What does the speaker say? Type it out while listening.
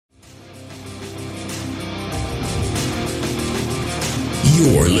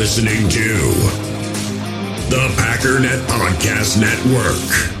You're listening to the Packernet Podcast Network.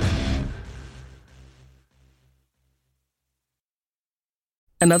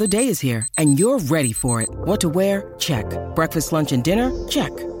 Another day is here, and you're ready for it. What to wear? Check. Breakfast, lunch, and dinner?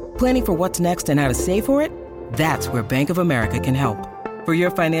 Check. Planning for what's next and how to save for it? That's where Bank of America can help. For your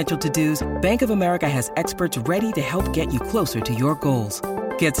financial to-dos, Bank of America has experts ready to help get you closer to your goals.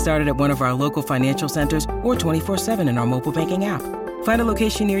 Get started at one of our local financial centers or 24/7 in our mobile banking app. Find a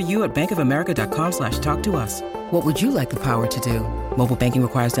location near you at bankofamerica.com/talktous. What would you like the power to do? Mobile banking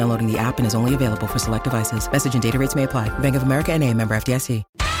requires downloading the app and is only available for select devices. Message and data rates may apply. Bank of America N.A., member FDIC.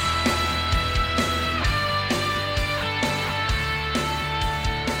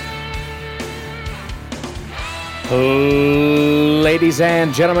 Ladies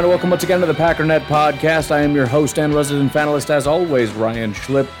and gentlemen, welcome once again to the Packernet Podcast. I am your host and resident fanalist, as always, Ryan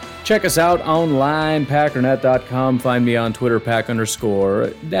Schlip. Check us out online, packernet.com. Find me on Twitter,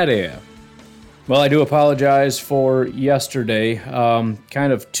 pack_daddy. Well, I do apologize for yesterday.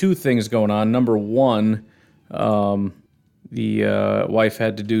 Kind of two things going on. Number one, the wife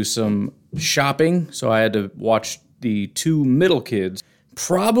had to do some shopping, so I had to watch the two middle kids.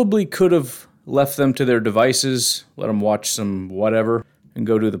 Probably could have left them to their devices, let them watch some whatever, and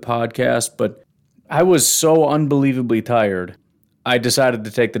go do the podcast, but I was so unbelievably tired, I decided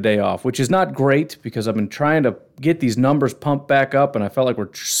to take the day off, which is not great because I've been trying to get these numbers pumped back up, and I felt like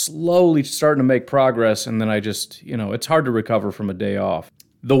we're slowly starting to make progress, and then I just, it's hard to recover from a day off.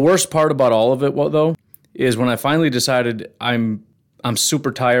 The worst part about all of it, though, is when I finally decided I'm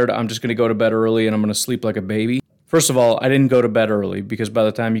super tired, I'm just going to go to bed early, and I'm going to sleep like a baby. First of all, I didn't go to bed early because by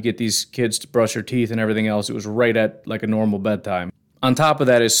the time you get these kids to brush their teeth and everything else, it was right at like a normal bedtime. On top of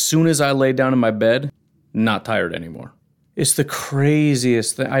that, as soon as I laid down in my bed, not tired anymore. It's the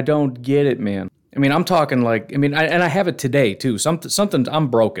craziest thing. I don't get it, man. I mean, I'm talking like, and I have it today too. Something, I'm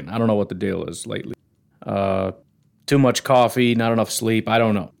broken. I don't know what the deal is lately. Too much coffee, not enough sleep. I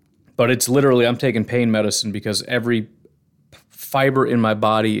don't know. But it's literally, I'm taking pain medicine because every fiber in my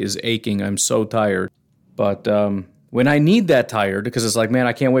body is aching. I'm so tired. But when I need that tired, because it's like, man,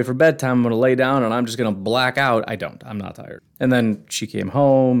 I can't wait for bedtime, I'm going to lay down and I'm just going to black out, I'm not tired. And then she came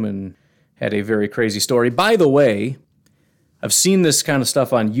home and had a very crazy story. By the way, I've seen this kind of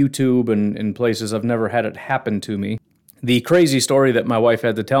stuff on YouTube and in places. I've never had it happen to me. The crazy story that my wife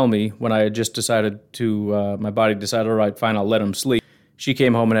had to tell me when I had just decided to, my body decided, all right, fine, I'll let him sleep. She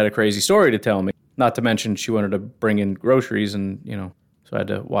came home and had a crazy story to tell me. Not to mention she wanted to bring in groceries and, so I had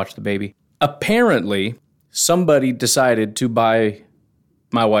to watch the baby. Apparently, somebody decided to buy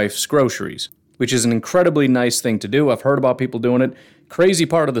my wife's groceries, which is an incredibly nice thing to do. I've heard about people doing it. Crazy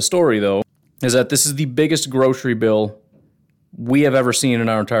part of the story, though, is that this is the biggest grocery bill we have ever seen in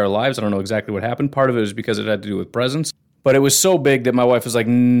our entire lives. I don't know exactly what happened. Part of it is because it had to do with presents. But it was so big that my wife was like,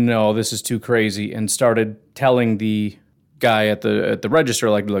 no, this is too crazy, and started telling the guy at the register,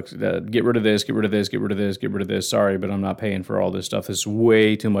 like, look, get rid of this, get rid of this, get rid of this, get rid of this. Sorry, but I'm not paying for all this stuff. This is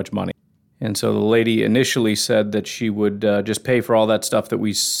way too much money. And so the lady initially said that she would just pay for all that stuff that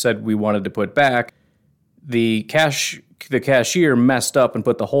we said we wanted to put back. The cashier messed up and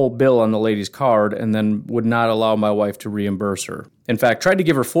put the whole bill on the lady's card and then would not allow my wife to reimburse her. In fact, tried to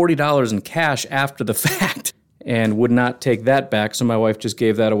give her $40 in cash after the fact and would not take that back, so my wife just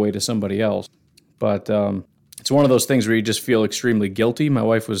gave that away to somebody else. But it's one of those things where you just feel extremely guilty. My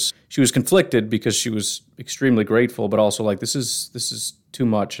wife was conflicted because she was extremely grateful, but also like, this is too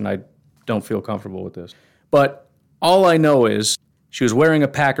much, and I don't feel comfortable with this. But all I know is she was wearing a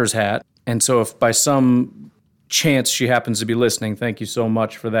Packers hat, and so if by some chance she happens to be listening, thank you so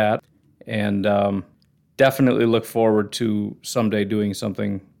much for that, and definitely look forward to someday doing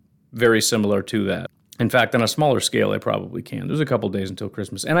something very similar to that. In fact, on a smaller scale, I probably can. There's a couple days until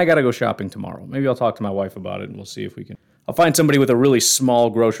Christmas, and I got to go shopping tomorrow. Maybe I'll talk to my wife about it, and we'll see if we can. I'll find somebody with a really small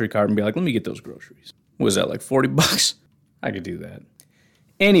grocery cart and be like, let me get those groceries. What was that, like $40? I could do that.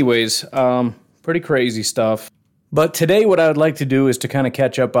 Anyways, pretty crazy stuff. But today what I would like to do is to kind of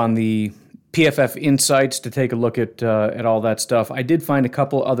catch up on the PFF insights, to take a look at all that stuff. I did find a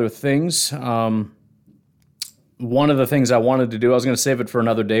couple other things. One of the things I wanted to do, I was going to save it for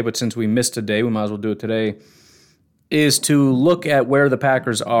another day, but since we missed a day, we might as well do it today, is to look at where the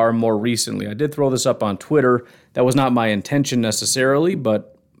Packers are more recently. I did throw this up on Twitter. That was not my intention necessarily,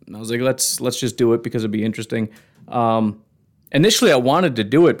 but I was like, let's just do it because it'd be interesting. Initially, I wanted to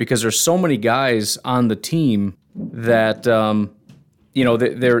do it because there's so many guys on the team that,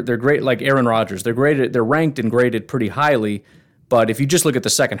 they're great, like Aaron Rodgers. They're ranked and graded pretty highly, but if you just look at the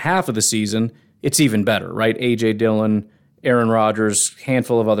second half of the season, it's even better, right? A.J. Dillon, Aaron Rodgers,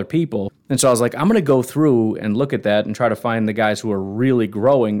 handful of other people. And so I was like, I'm going to go through and look at that and try to find the guys who are really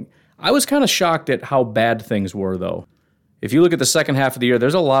growing. I was kind of shocked at how bad things were, though. If you look at the second half of the year,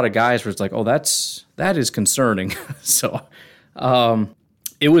 there's a lot of guys where it's like, oh, that is concerning. So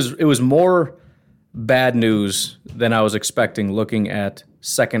it was more bad news than I was expecting looking at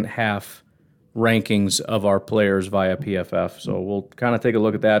second half rankings of our players via PFF. So we'll kind of take a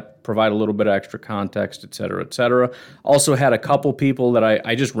look at that, provide a little bit of extra context, et cetera, et cetera. Also had a couple people that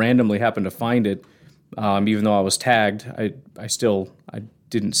I just randomly happened to find it, even though I was tagged. I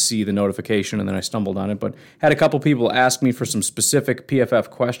didn't see the notification, and then I stumbled on it, but had a couple people ask me for some specific PFF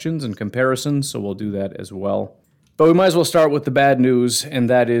questions and comparisons, so we'll do that as well. But we might as well start with the bad news, and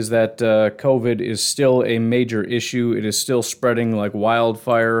that is that COVID is still a major issue. It is still spreading like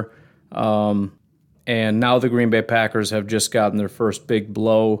wildfire, and now the Green Bay Packers have just gotten their first big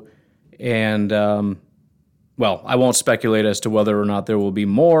blow, and, well, I won't speculate as to whether or not there will be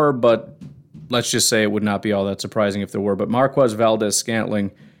more, but let's just say it would not be all that surprising if there were. But Marquez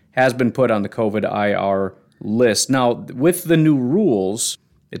Valdes-Scantling has been put on the COVID IR list. Now, with the new rules,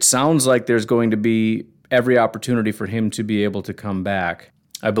 it sounds like there's going to be every opportunity for him to be able to come back.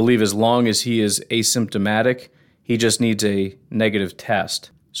 I believe as long as he is asymptomatic, he just needs a negative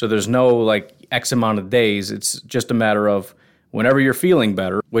test. So there's no like X amount of days. It's just a matter of whenever you're feeling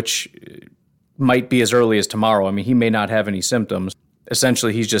better, which might be as early as tomorrow. I mean, he may not have any symptoms.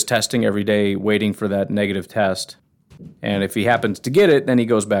 Essentially, he's just testing every day, waiting for that negative test. And if he happens to get it, then he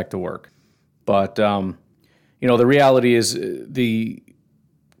goes back to work. But, the reality is the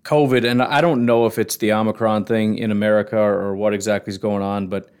COVID, and I don't know if it's the Omicron thing in America or what exactly is going on,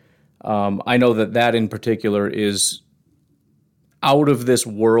 but I know that in particular is out of this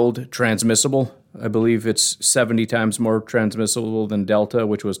world transmissible. I believe it's 70 times more transmissible than Delta,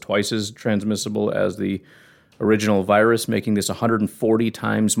 which was twice as transmissible as the original virus, making this 140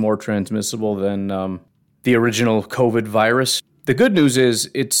 times more transmissible than the original COVID virus. The good news is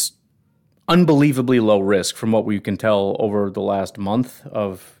it's unbelievably low risk from what we can tell over the last month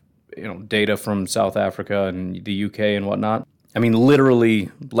of data from South Africa and the UK and whatnot. I mean, literally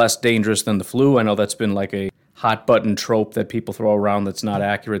less dangerous than the flu. I know that's been like a hot button trope that people throw around that's not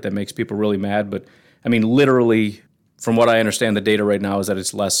accurate, that makes people really mad. But I mean, literally, from what I understand, the data right now is that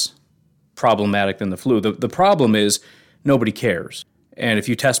it's less problematic than the flu. The problem is nobody cares. And if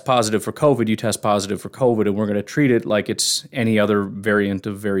you test positive for COVID, you test positive for COVID, and we're going to treat it like it's any other variant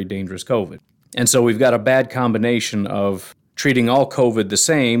of very dangerous COVID. And so we've got a bad combination of treating all COVID the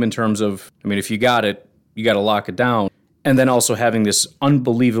same in terms of, if you got it, you got to lock it down. And then also having this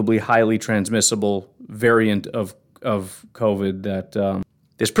unbelievably highly transmissible variant of COVID that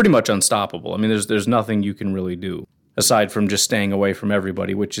is pretty much unstoppable. I mean, there's nothing you can really do aside from just staying away from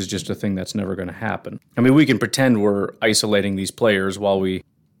everybody, which is just a thing that's never going to happen. I mean, we can pretend we're isolating these players while we,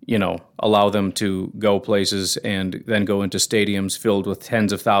 allow them to go places and then go into stadiums filled with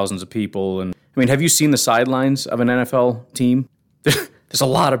tens of thousands of people. And I mean, have you seen the sidelines of an NFL team? There's a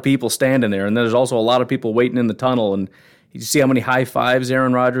lot of people standing there, and there's also a lot of people waiting in the tunnel. And you see how many high fives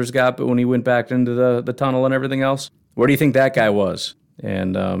Aaron Rodgers got when he went back into the tunnel and everything else? Where do you think that guy was?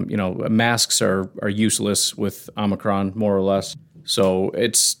 And, masks are useless with Omicron, more or less. So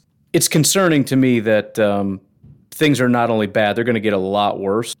it's concerning to me that things are not only bad, they're going to get a lot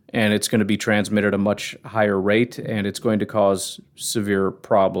worse, and it's going to be transmitted at a much higher rate, and it's going to cause severe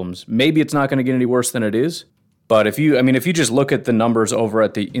problems. Maybe it's not going to get any worse than it is, but if you just look at the numbers over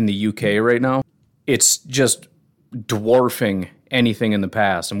in the UK right now, it's just dwarfing anything in the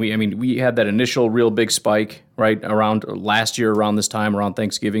past. And we had that initial real big spike right around last year, around this time, around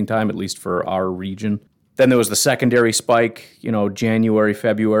Thanksgiving time, at least for our region. Then there was the secondary spike, January,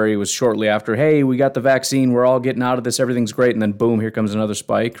 February. It was shortly after, hey, we got the vaccine, we're all getting out of this, everything's great. And then boom, here comes another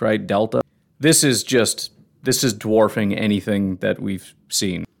spike, right? Delta. This is dwarfing anything that we've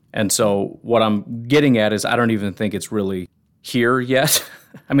seen. And so what I'm getting at is I don't even think it's really here yet.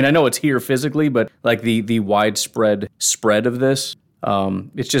 I mean, I know it's here physically, but like the widespread spread of this,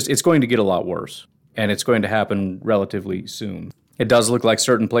 it's going to get a lot worse, and it's going to happen relatively soon. It does look like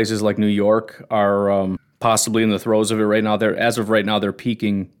certain places like New York are possibly in the throes of it right now. As of right now, they're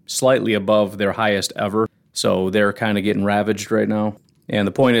peaking slightly above their highest ever, so they're kind of getting ravaged right now. And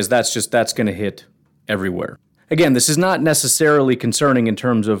the point is that's going to hit everywhere. Again, this is not necessarily concerning in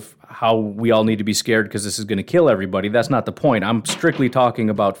terms of how we all need to be scared because this is going to kill everybody. That's not the point. I'm strictly talking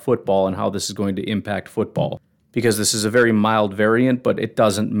about football and how this is going to impact football, because this is a very mild variant, but it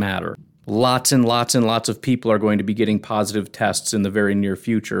doesn't matter. Lots and lots and lots of people are going to be getting positive tests in the very near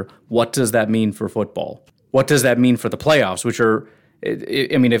future. What does that mean for football? What does that mean for the playoffs, which are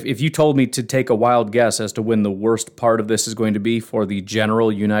I mean, if you told me to take a wild guess as to when the worst part of this is going to be for the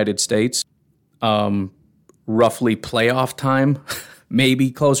general United States, roughly playoff time, maybe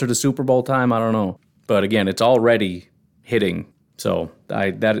closer to Super Bowl time, I don't know. But again, it's already hitting. So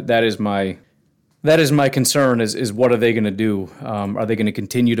that is my concern is what are they going to do? Are they going to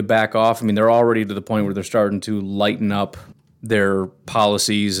continue to back off? I mean, they're already to the point where they're starting to lighten up their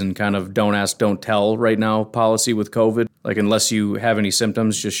policies and kind of don't ask, don't tell right now policy with COVID. Like, unless you have any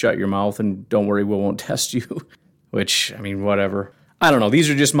symptoms, just shut your mouth and don't worry, we won't test you. Which, I mean, whatever. I don't know. These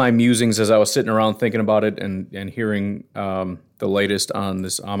are just my musings as I was sitting around thinking about it and hearing the latest on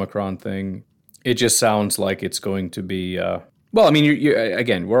this Omicron thing. It just sounds like it's going to be... well, I mean,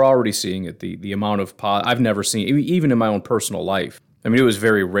 again, we're already seeing it. The amount of... I've never seen, even in my own personal life. I mean, it was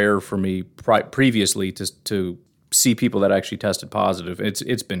very rare for me previously to see people that actually tested positive.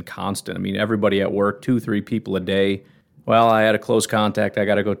 It's been constant. I mean, everybody at work, 2-3 people a day. Well, I had a close contact. I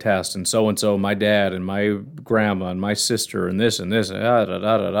got to go test. And so, my dad and my grandma and my sister and this.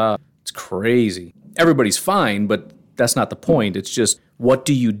 It's crazy. Everybody's fine, but that's not the point. It's just, what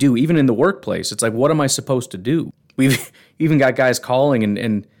do you do? Even in the workplace, it's like, what am I supposed to do? We've even got guys calling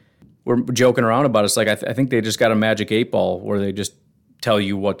and we're joking around about it. It's like, I think they just got a magic 8-ball where they just tell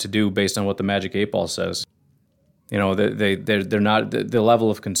you what to do based on what the magic 8-ball says. You know, they're not, the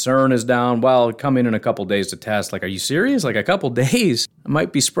level of concern is down. Well, come in a couple days to test. Like, are you serious? Like, a couple days? I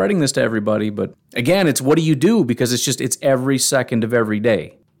might be spreading this to everybody. But again, it's what do you do? Because it's every second of every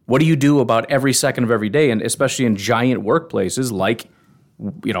day. What do you do about every second of every day? And especially in giant workplaces like,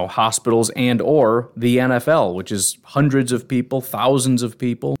 you know, hospitals and or the NFL, which is hundreds of people, thousands of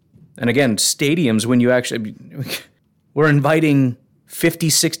people. And again, stadiums, when you actually, we're inviting 50,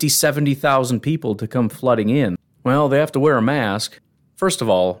 60, 70,000 people to come flooding in. Well, they have to wear a mask. First of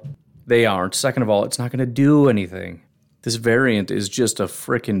all, they aren't. Second of all, it's not going to do anything. This variant is just a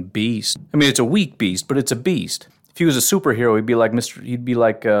frickin' beast. I mean, it's a weak beast, but it's a beast. If he was a superhero, he'd be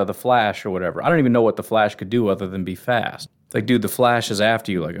like the Flash or whatever. I don't even know what the Flash could do other than be fast. It's like, dude, the Flash is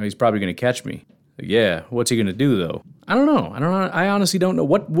after you. Like, oh, he's probably going to catch me. Like, yeah, what's he going to do, though? I don't know. I honestly don't know.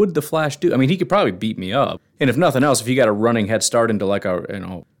 What would the Flash do? I mean, he could probably beat me up. And if nothing else, if he got a running head start into like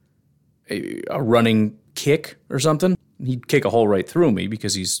a running kick or something, he'd kick a hole right through me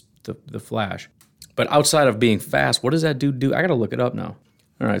because he's the Flash. But outside of being fast, what does that dude do? I got to look it up now.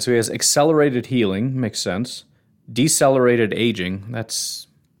 All right, so he has accelerated healing. Makes sense. Decelerated aging.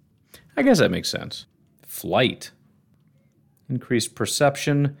 I guess that makes sense. Flight. Increased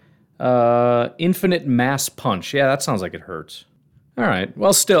perception. Infinite mass punch. Yeah, that sounds like it hurts. All right.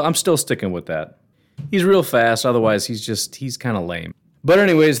 Well, I'm still sticking with that. He's real fast. Otherwise, he's kind of lame. But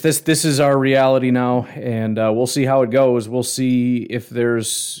anyways, this is our reality now, and we'll see how it goes. We'll see if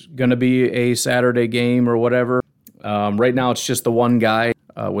there's going to be a Saturday game or whatever. Right now, it's just the one guy.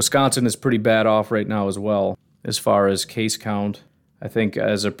 Wisconsin is pretty bad off right now as well as far as case count. I think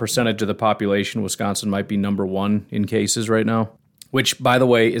as a percentage of the population, Wisconsin might be number 1 in cases right now, which, by the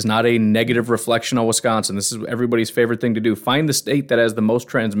way, is not a negative reflection on Wisconsin. This is everybody's favorite thing to do. Find the state that has the most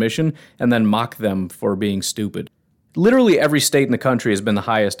transmission and then mock them for being stupid. Literally every state in the country has been the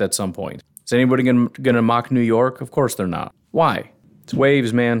highest at some point. Is anybody going to mock New York? Of course they're not. Why? It's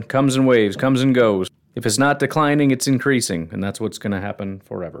waves, man. Comes in waves, comes and goes. If it's not declining, it's increasing, and that's what's going to happen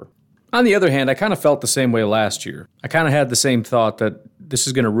forever. On the other hand, I kind of felt the same way last year. I kind of had the same thought that this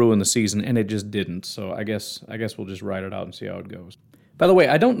is going to ruin the season, and it just didn't. So I guess we'll just ride it out and see how it goes. By the way,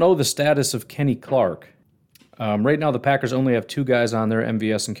 I don't know the status of Kenny Clark. Right now, the Packers only have 2 guys on there,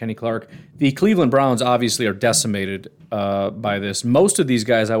 MVS and Kenny Clark. The Cleveland Browns obviously are decimated by this. Most of these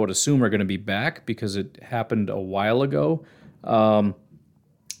guys, I would assume, are going to be back because it happened a while ago.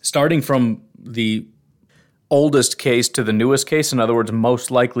 Starting from the oldest case to the newest case, in other words,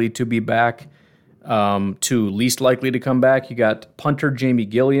 most likely to be back to least likely to come back, you got punter Jamie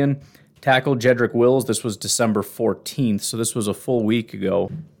Gillian, tackle Jedrick Wills. This was December 14th, so this was a full week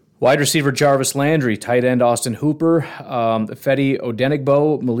ago. Wide receiver Jarvis Landry, tight end Austin Hooper, Fedi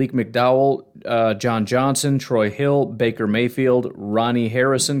Odenigbo, Malik McDowell, John Johnson, Troy Hill, Baker Mayfield, Ronnie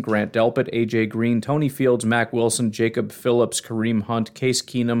Harrison, Grant Delpit, A.J. Green, Tony Fields, Mac Wilson, Jacob Phillips, Kareem Hunt, Case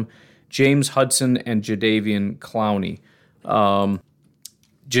Keenum, James Hudson, and Jadeveon Clowney.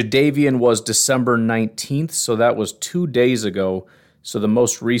 Jadeveon was December 19th, so that was 2 days ago. So the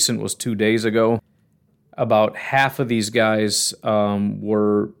most recent was 2 days ago. About half of these guys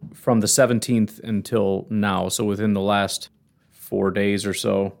were from the 17th until now, so within the last 4 days or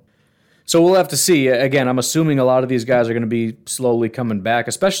so. So we'll have to see. Again, I'm assuming a lot of these guys are going to be slowly coming back,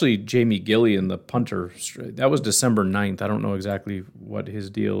 especially Jamie Gillian, the punter. That was December 9th. I don't know exactly what his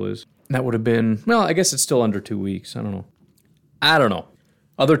deal is. That would have been, well, I guess it's still under 2 weeks. I don't know. I don't know.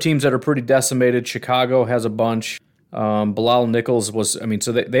 Other teams that are pretty decimated, Chicago has a bunch. Bilal Nichols was,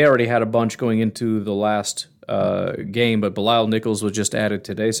 so they already had a bunch going into the last game, but Bilal Nichols was just added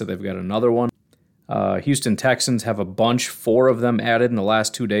today, so they've got another one. Houston Texans have a bunch, 4 of them added in the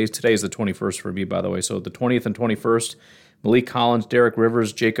last 2 days. Today is the 21st for me, by the way. So the 20th and 21st, Malik Collins, Derek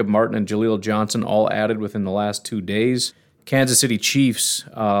Rivers, Jacob Martin, and Jaleel Johnson all added within the last 2 days. Kansas City Chiefs,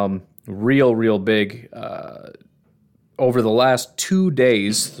 real big over the last 2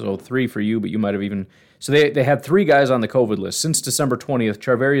 days. So 3 for you, but you might have even... So they had 3 guys on the COVID list since December 20th.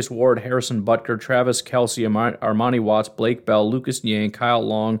 Charvarius Ward, Harrison Butker, Travis Kelce, Armani Watts, Blake Bell, Lucas Yang, Kyle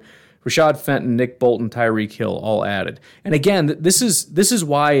Long, Rashad Fenton, Nick Bolton, Tyreek Hill, all added. And again, this is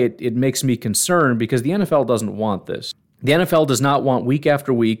why it makes me concerned, because the NFL doesn't want this. The NFL does not want week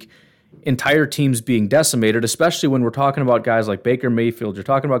after week entire teams being decimated, especially when we're talking about guys like Baker Mayfield. You're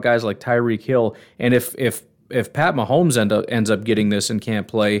talking about guys like Tyreek Hill. And if Pat Mahomes ends up getting this and can't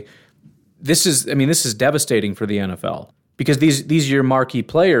play, this is devastating for the NFL. Because these are your marquee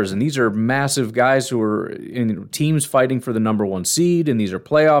players, and these are massive guys who are in teams fighting for the number 1 seed, and these are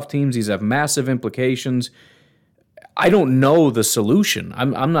playoff teams. These have massive implications. I don't know the solution.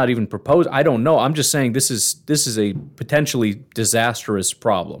 I'm not even proposing. I don't know. I'm just saying this is a potentially disastrous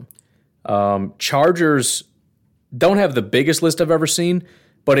problem. Chargers don't have the biggest list I've ever seen,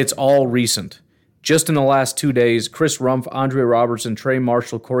 but it's all recent. Just in the last 2 days, Chris Rumph, Andre Robertson, Trey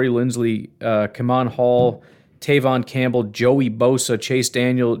Marshall, Corey Linsley, Kaman Hall, Tavon Campbell, Joey Bosa, Chase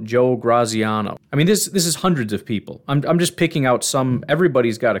Daniel, Joe Graziano. This is hundreds of people. I'm just picking out some.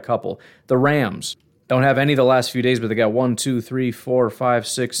 Everybody's got a couple. The Rams don't have any the last few days, but they got 1, 2, 3, 4, 5,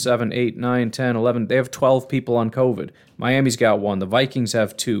 6, 7, 8, 9, 10, 11. They have 12 people on COVID. Miami's got 1. The Vikings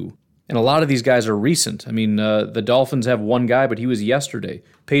have 2. And a lot of these guys are recent. The Dolphins have 1 guy, but he was yesterday.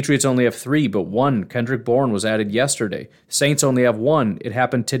 Patriots only have 3, but 1. Kendrick Bourne was added yesterday. Saints only have 1. It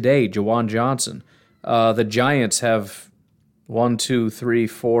happened today, Jawan Johnson. The Giants have 1, 2, 3,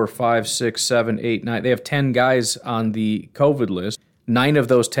 4, 5, 6, 7, 8, 9. They have 10 guys on the COVID list. 9 of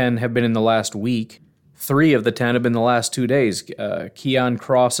those 10 have been in the last week. 3 of the 10 have been the last 2 days. Keon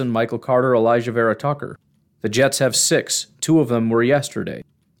Crossan, Michael Carter, Elijah Vera Tucker. The Jets have 6. 2 of them were yesterday.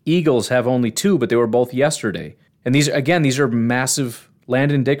 Eagles have only 2, but they were both yesterday. And these are massive.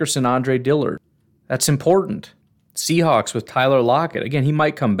 Landon Dickerson, Andre Dillard. That's important. Seahawks with Tyler Lockett. Again, he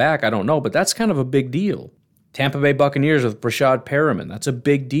might come back, I don't know, but that's kind of a big deal. Tampa Bay Buccaneers with Brashad Perriman. That's a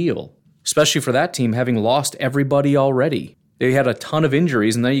big deal, especially for that team having lost everybody already. They had a ton of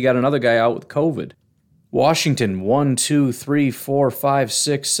injuries, and then you got another guy out with COVID. Washington, 1, 2, 3, 4, 5,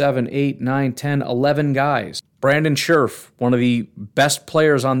 6, 7, 8, 9, 10, 11 guys. Brandon Scherf, one of the best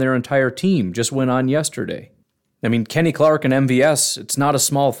players on their entire team, just went on yesterday. Kenny Clark and MVS, it's not a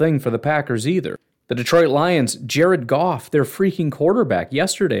small thing for the Packers either. The Detroit Lions, Jared Goff, their freaking quarterback,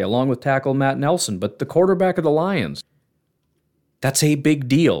 yesterday, along with tackle Matt Nelson, but the quarterback of the Lions. That's a big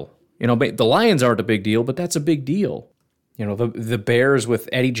deal. The Lions aren't a big deal, but that's a big deal. The Bears with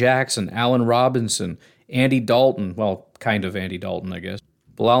Eddie Jackson, Allen Robinson, Andy Dalton, well, kind of Andy Dalton, I guess.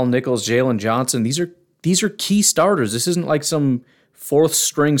 Bilal Nichols, Jalen Johnson, these are key starters. This isn't like some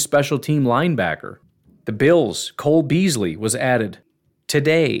 4th-string special team linebacker. The Bills, Cole Beasley was added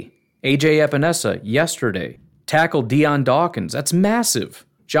today. A.J. Epinesa yesterday. Tackle Deion Dawkins. That's massive.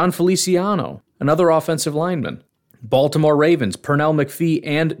 John Feliciano, another offensive lineman. Baltimore Ravens, Pernell McPhee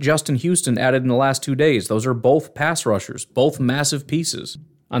and Justin Houston added in the last 2 days. Those are both pass rushers, both massive pieces,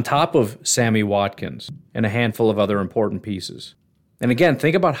 on top of Sammy Watkins and a handful of other important pieces. And again,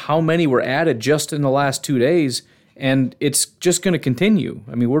 think about how many were added just in the last 2 days, and it's just going to continue.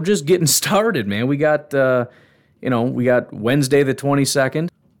 We're just getting started, man. We got, we got Wednesday the 22nd,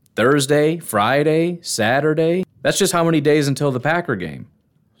 Thursday, Friday, Saturday. That's just how many days until the Packer game.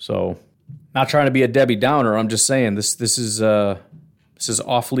 So, not trying to be a Debbie Downer. I'm just saying this is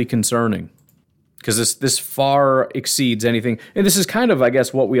awfully concerning, because this far exceeds anything. And this is kind of, I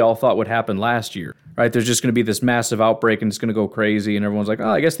guess, what we all thought would happen last year, right? There's just going to be this massive outbreak, and it's going to go crazy, and everyone's like, oh,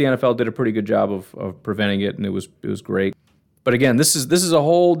 I guess the NFL did a pretty good job of preventing it, and it was great. But again, this is a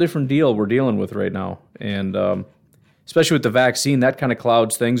whole different deal we're dealing with right now, and especially with the vaccine, that kind of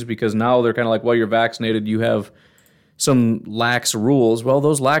clouds things, because now they're kind of like, well, you're vaccinated, you have some lax rules. Well,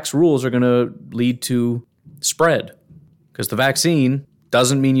 those lax rules are going to lead to spread, because the vaccine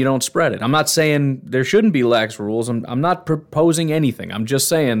doesn't mean you don't spread it. I'm not saying there shouldn't be lax rules. I'm not proposing anything. I'm just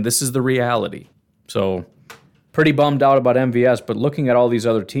saying this is the reality. So, pretty bummed out about MVS, but looking at all these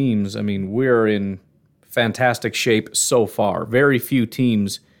other teams, we're in fantastic shape so far. Very few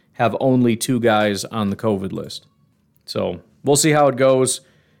teams have only 2 guys on the COVID list. So, we'll see how it goes.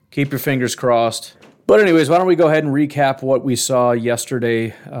 Keep your fingers crossed. But anyways, why don't we go ahead and recap what we saw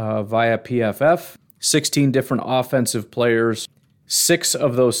yesterday via PFF. 16 different offensive players. 6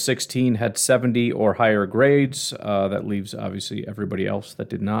 of those 16 had 70 or higher grades. That leaves, obviously, everybody else that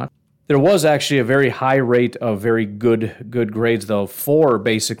did not. There was actually a very high rate of very good grades, though. 4,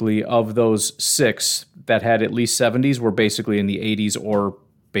 basically, of those 6 that had at least 70s were basically in the 80s or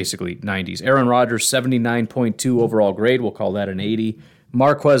basically 90s. Aaron Rodgers, 79.2 overall grade. We'll call that an 80.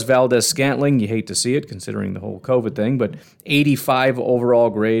 Marquez Valdes-Scantling, you hate to see it considering the whole COVID thing, but 85 overall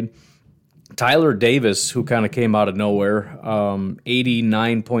grade. Tyler Davis, who kind of came out of nowhere,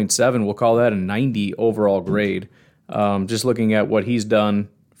 89.7, we'll call that a 90 overall grade. Just looking at what he's done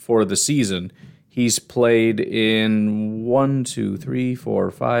for the season, he's played in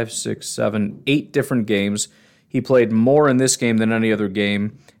 8 different games. He played more in this game than any other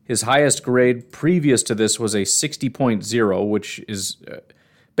game. His highest grade previous to this was a 60.0, which is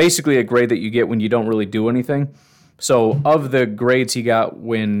basically a grade that you get when you don't really do anything. So of the grades he got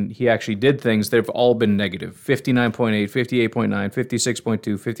when he actually did things, they've all been negative. 59.8, 58.9, 56.2,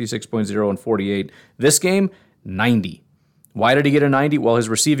 56.0, and 48. This game, 90. Why did he get a 90? Well, his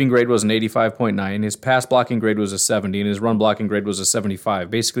receiving grade was an 85.9, his pass blocking grade was a 70, and his run blocking grade was a 75.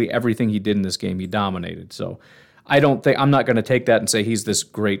 Basically everything he did in this game, he dominated. So I'm not going to take that and say he's this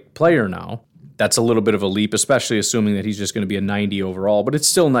great player now. That's a little bit of a leap, especially assuming that he's just going to be a 90 overall, but it's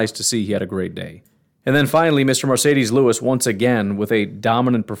still nice to see he had a great day. And then finally, Mr. Marcedes Lewis, once again, with a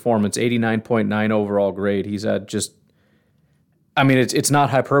dominant performance, 89.9 overall grade. He's had just, it's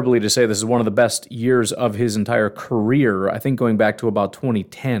not hyperbole to say this is one of the best years of his entire career, I think going back to about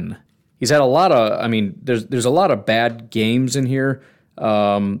 2010. He's had a lot of, there's a lot of bad games in here.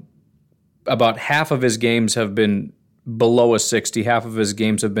 About half of his games have been below a 60, half of his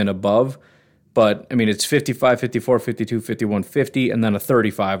games have been above. But, it's 55, 54, 52, 51, 50, and then a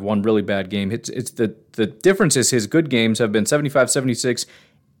 35, one really bad game. It's the difference is his good games have been 75, 76,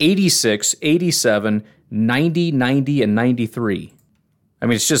 86, 87, 90, 90, and 93.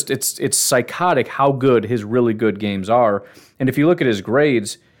 It's psychotic how good his really good games are. And if you look at his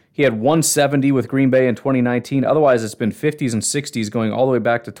grades, he had 170 with Green Bay in 2019. Otherwise, it's been 50s and 60s going all the way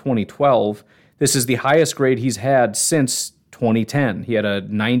back to 2012. This is the highest grade he's had since 2010. He had a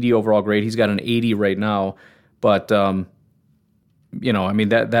 90 overall grade. He's got an 80 right now. But, that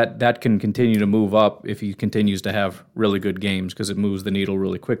can continue to move up if he continues to have really good games because it moves the needle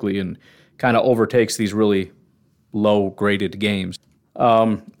really quickly and kind of overtakes these really low-graded games.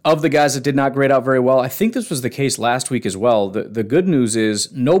 Of the guys that did not grade out very well, I think this was the case last week as well. The good news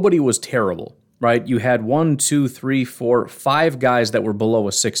is nobody was terrible, right? You had 5 guys that were below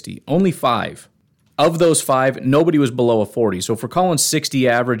a 60. Only 5. Of those 5, nobody was below a 40. So if we're calling 60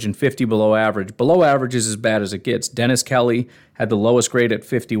 average and 50 below average is as bad as it gets. Dennis Kelly had the lowest grade at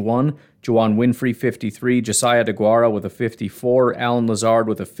 51, Juwan Winfrey 53, Josiah DeGuara with a 54, Alan Lazard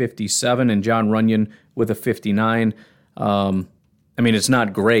with a 57, and John Runyon with a 59. It's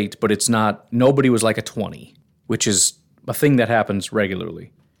not great, but nobody was like a 20, which is a thing that happens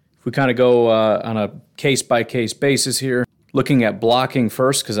regularly. If we kind of go on a case-by-case basis here, looking at blocking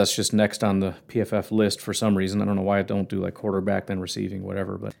first, because that's just next on the PFF list for some reason. I don't know why I don't do like quarterback, then receiving,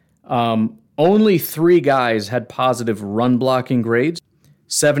 whatever. But only 3 guys had positive run blocking grades.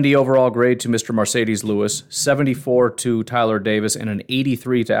 70 overall grade to Mr. Marcedes Lewis, 74 to Tyler Davis, and an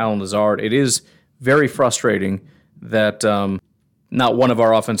 83 to Alan Lazard. It is very frustrating that not one of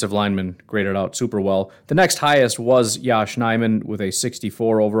our offensive linemen graded out super well. The next highest was Yosh Nijman with a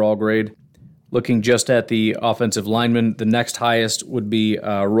 64 overall grade. Looking just at the offensive linemen, the next highest would be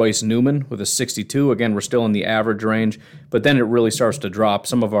Royce Newman with a 62. Again, we're still in the average range, but then it really starts to drop.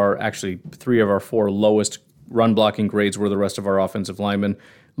 3 of our 4 lowest run blocking grades were the rest of our offensive linemen.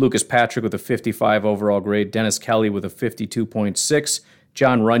 Lucas Patrick with a 55 overall grade, Dennis Kelly with a 52.6,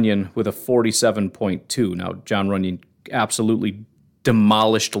 John Runyon with a 47.2. Now, John Runyon absolutely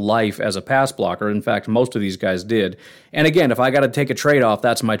demolished life as a pass blocker. In fact, most of these guys did. And again, if I got to take a trade-off,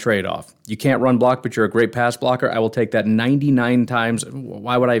 that's my trade-off. You can't run block, but you're a great pass blocker. I will take that 99 times.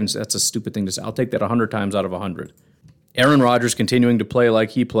 Why would I even say that's a stupid thing to say? I'll take that 100 times out of 100. Aaron Rodgers continuing to play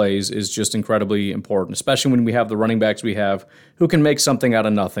like he plays is just incredibly important, especially when we have the running backs we have who can make something out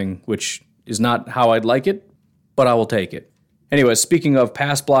of nothing, which is not how I'd like it, but I will take it. Anyway, speaking of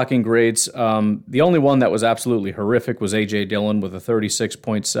pass blocking grades, the only one that was absolutely horrific was A.J. Dillon with a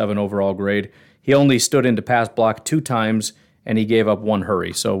 36.7 overall grade. He only stood into pass block 2 times, and he gave up 1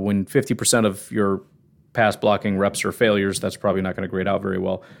 hurry. So when 50% of your pass blocking reps are failures, that's probably not going to grade out very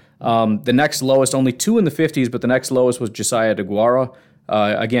well. The next lowest, only 2 in the 50s, but the next lowest was Josiah DeGuara.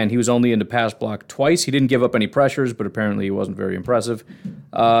 Again, he was only into pass block twice. He didn't give up any pressures, but apparently he wasn't very impressive.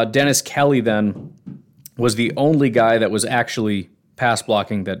 Dennis Kelly then was the only guy that was actually pass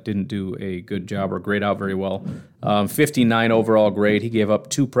blocking that didn't do a good job or grade out very well. 59 overall grade. He gave up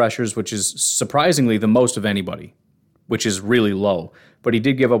 2 pressures, which is surprisingly the most of anybody, which is really low. But he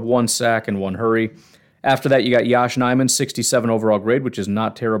did give up 1 sack and 1 hurry. After that, you got Yosh Nijman, 67 overall grade, which is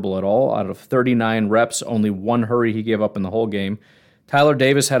not terrible at all. Out of 39 reps, only 1 hurry he gave up in the whole game. Tyler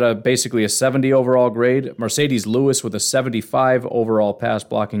Davis had basically a 70 overall grade. Mercedes Lewis with a 75 overall pass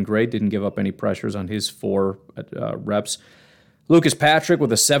blocking grade. Didn't give up any pressures on his 4 reps. Lucas Patrick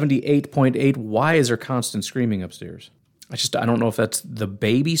with a 78.8. Why is there constant screaming upstairs? I don't know if that's the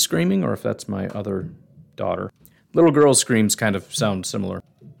baby screaming or if that's my other daughter. Little girls' screams kind of sound similar.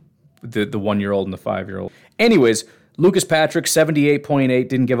 The 1-year-old and the 5-year-old. Anyways, Lucas Patrick, 78.8,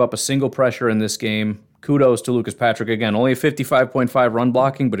 didn't give up a single pressure in this game. Kudos to Lucas Patrick. Again, only a 55.5 run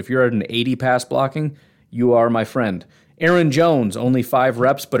blocking, but if you're at an 80 pass blocking, you are my friend. Aaron Jones, only 5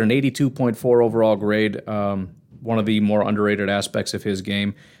 reps, but an 82.4 overall grade. One of the more underrated aspects of his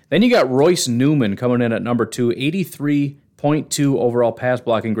game. Then you got Royce Newman coming in at number 2, 83.2 overall pass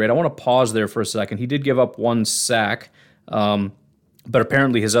blocking grade. I want to pause there for a second. He did give up 1 sack, but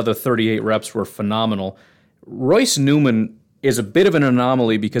apparently his other 38 reps were phenomenal. Royce Newman is a bit of an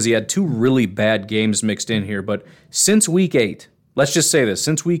anomaly because he had 2 really bad games mixed in here, but since week 8, let's just say this,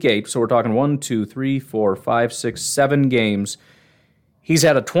 since week 8, so we're talking 1, 2, 3, 4, 5, 6, 7 games, he's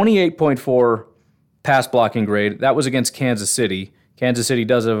had a 28.4 pass blocking grade. That was against Kansas City. Kansas City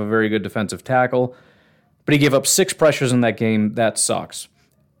does have a very good defensive tackle, but he gave up 6 pressures in that game. That sucks.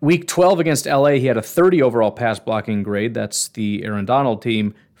 Week 12 against LA, he had a 30 overall pass blocking grade. That's the Aaron Donald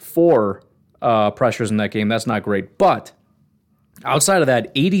team. 4 pressures in that game. That's not great. But outside of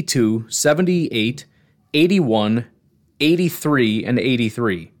that, 82, 78, 81, 83, and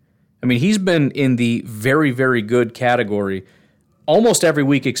 83. I mean, he's been in the very, very good category almost every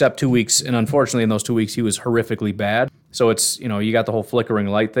week except 2 weeks, and unfortunately in those 2 weeks he was horrifically bad. So it's, you got the whole flickering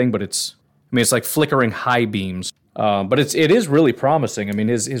light thing, but it's like flickering high beams. But it is really promising. I mean,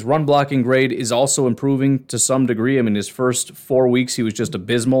 his run blocking grade is also improving to some degree. I mean, his first 4 weeks he was just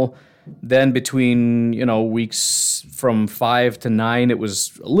abysmal. Then between, weeks from 5 to 9, it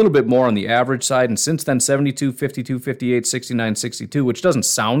was a little bit more on the average side. And since then, 72, 52, 58, 69, 62, which doesn't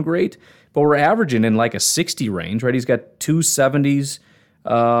sound great, but we're averaging in like a 60 range, right? He's got 2 70s,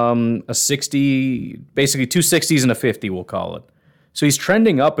 a 60, basically 2 60s and a 50, we'll call it. So he's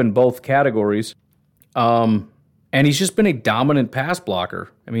trending up in both categories. And he's just been a dominant pass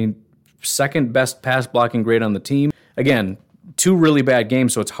blocker. I mean, second best pass blocking grade on the team. Again, 2 really bad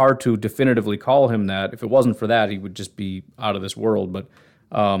games, so it's hard to definitively call him that. If it wasn't for that, he would just be out of this world. But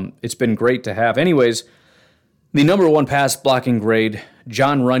it's been great to have. Anyways, the number 1 pass blocking grade,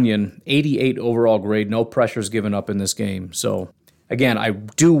 Jon Runyan, 88 overall grade, no pressures given up in this game. So, again, I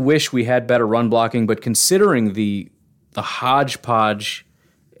do wish we had better run blocking, but considering the hodgepodge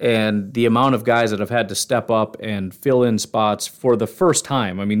and the amount of guys that have had to step up and fill in spots for the first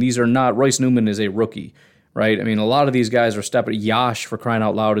time. I mean, these are not, Royce Newman is a rookie, right? I mean, a lot of these guys are stepping, Yosh, for crying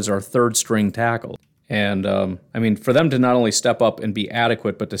out loud, is our 3rd string tackle. And, for them to not only step up and be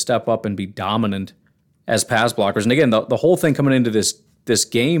adequate, but to step up and be dominant as pass blockers. And again, the whole thing coming into this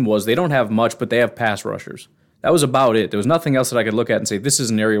game was they don't have much, but they have pass rushers. That was about it. There was nothing else that I could look at and say, this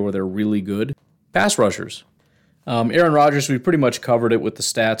is an area where they're really good. Pass rushers. Aaron Rodgers, we pretty much covered it with the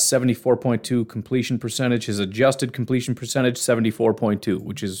stats. 74.2 completion percentage. His adjusted completion percentage, 74.2,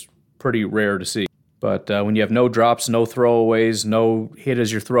 which is pretty rare to see. But when you have no drops, no throwaways, no hit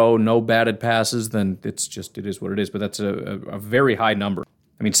as your throw, no batted passes, then it is what it is. But that's a very high number.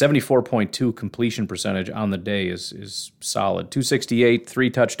 I mean, 74.2 completion percentage on the day is solid. 268, 3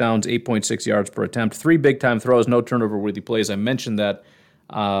 touchdowns, 8.6 yards per attempt, 3 big-time throws, no turnover-worthy plays. I mentioned that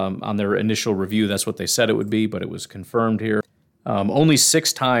on their initial review. That's what they said it would be, but it was confirmed here. Only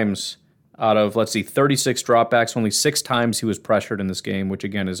 6 times out of, 36 dropbacks, only 6 times he was pressured in this game, which,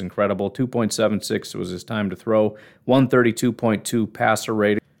 again, is incredible. 2.76 was his time to throw. 132.2 passer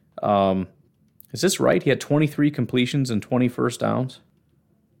rating. Is this right? He had 23 completions and 20 first downs?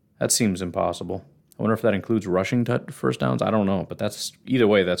 That seems impossible. I wonder if that includes rushing first downs. I don't know, but either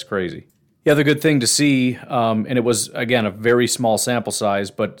way, that's crazy. The other good thing to see, and it was, again, a very small sample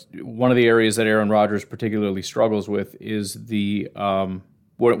size, but one of the areas that Aaron Rodgers particularly struggles with is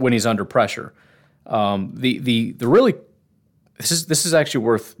when he's under pressure. The really, this is actually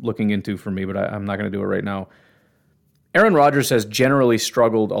worth looking into for me, but I'm not going to do it right now. Aaron Rodgers has generally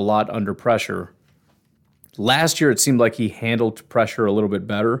struggled a lot under pressure. Last year, it seemed like he handled pressure a little bit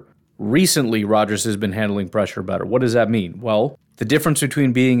better. Recently, Rodgers has been handling pressure better. What does that mean? Well, the difference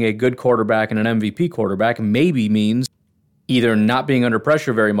between being a good quarterback and an MVP quarterback maybe means either not being under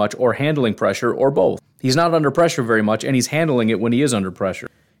pressure very much or handling pressure or both. He's not under pressure very much, and he's handling it when he is under pressure.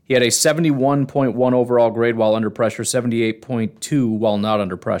 He had a 71.1 overall grade while under pressure, 78.2 while not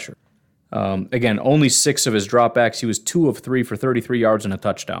under pressure. Again, only 6 of his dropbacks. He was 2 of 3 for 33 yards and a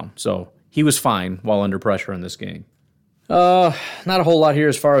touchdown. So he was fine while under pressure in this game. Not a whole lot here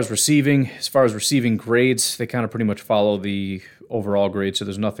as far as receiving. As far as receiving grades, they kind of pretty much follow the overall grade, so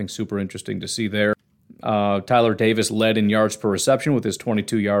there's nothing super interesting to see there. Tyler Davis led in yards per reception with his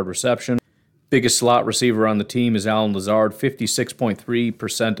 22-yard reception. Biggest slot receiver on the team is Allen Lazard.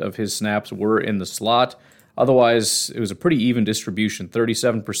 56.3% of his snaps were in the slot. Otherwise, it was a pretty even distribution.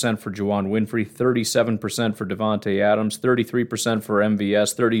 37% for Juwan Winfrey, 37% for Devontae Adams, 33% for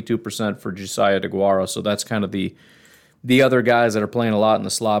MVS, 32% for Josiah DeGuara. So that's kind of the other guys that are playing a lot in the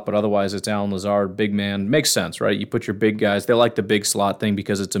slot, but otherwise it's Allen Lazard, big man. Makes sense, right? You put your big guys. They like the big slot thing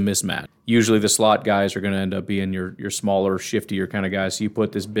because it's a mismatch. Usually the slot guys are going to end up being your smaller, shiftier kind of guys. So you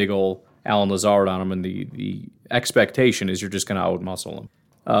put this big old Allen Lazard on him, and the expectation is you're just going to out-muscle him.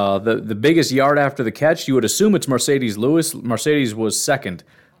 The biggest yard after the catch, you would assume it's Mercedes Lewis. Mercedes was second,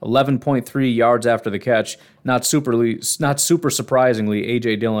 11.3 yards after the catch. Not super surprisingly,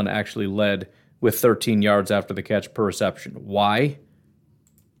 A.J. Dillon actually led with 13 yards after the catch per reception. Why?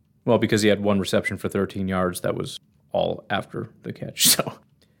 Well, because he had 1 reception for 13 yards. That was all after the catch. So,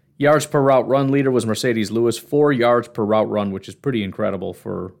 yards per route run leader was Mercedes Lewis, 4 yards per route run, which is pretty incredible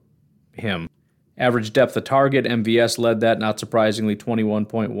for him. Average depth of target, MVS led that, not surprisingly,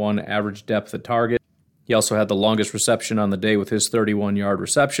 21.1 average depth of target. He also had the longest reception on the day with his 31-yard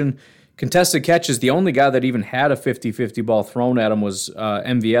reception. Contested catches, the only guy that even had a 50-50 ball thrown at him was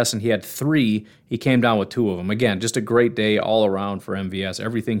MVS, and he had 3. He came down with 2 of them. Again, just a great day all around for MVS.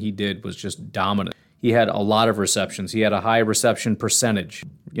 Everything he did was just dominant. He had a lot of receptions. He had a high reception percentage,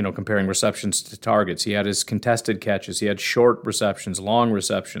 comparing receptions to targets. He had his contested catches. He had short receptions, long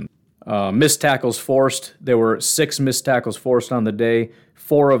receptions. Missed tackles forced. There were 6 missed tackles forced on the day.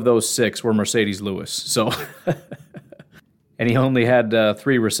 4 of those 6 were Mercedes Lewis. So... And he only had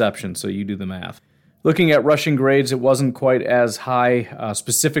 3 receptions, so you do the math. Looking at rushing grades, it wasn't quite as high,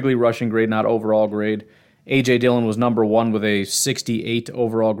 specifically rushing grade, not overall grade. A.J. Dillon was number 1 with a 68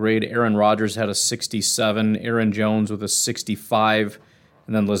 overall grade. Aaron Rodgers had a 67. Aaron Jones with a 65.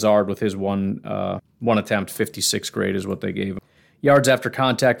 And then Lazard with his one attempt, 56 grade is what they gave him. Yards after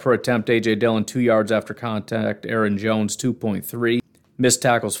contact per attempt, A.J. Dillon 2 yards after contact. Aaron Jones 2.3. Missed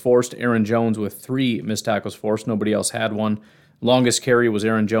tackles forced, Aaron Jones with 3 missed tackles forced. Nobody else had one. Longest carry was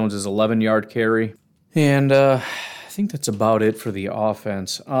Aaron Jones' 11-yard carry. And I think that's about it for the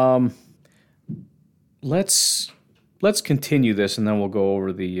offense. Let's continue this, and then we'll go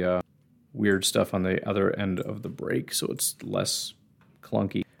over the weird stuff on the other end of the break so it's less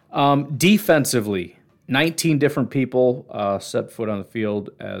clunky. Defensively, 19 different people set foot on the field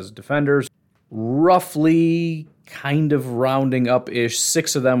as defenders. Roughly kind of rounding up-ish.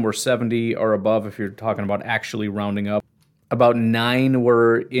 6 of them were 70 or above if you're talking about actually rounding up. About 9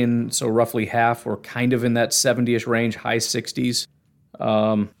 were in, so roughly half were kind of in that 70-ish range, high 60s.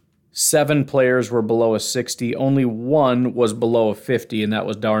 7 players were below a 60. Only 1 was below a 50, and that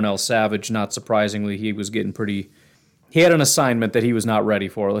was Darnell Savage. Not surprisingly, he was getting he had an assignment that he was not ready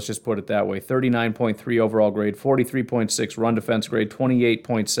for, let's just put it that way. 39.3 overall grade, 43.6 run defense grade,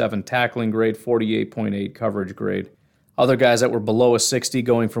 28.7 tackling grade, 48.8 coverage grade. Other guys that were below a 60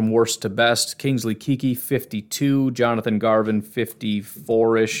 going from worst to best, Kingsley Keke, 52, Jonathan Garvin,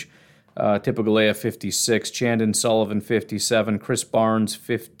 54-ish, Tipigalea, 56, Chandon Sullivan, 57, Chris Barnes,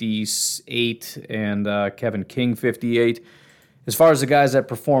 58, and Kevin King, 58. As far as the guys that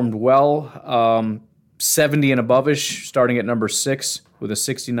performed well, 70 and above-ish, starting at number 6 with a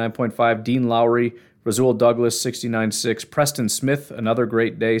 69.5. Dean Lowry, Rasul Douglas, 69.6. Preston Smith, another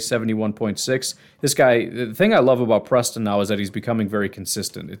great day, 71.6. This guy, the thing I love about Preston now is that he's becoming very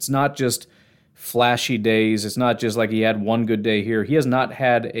consistent. It's not just flashy days. It's not just like he had one good day here. He has not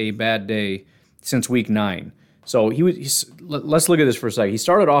had a bad day since week 9. So let's look at this for a second. He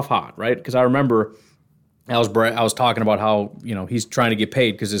started off hot, right? Because I remember... I was talking about how, he's trying to get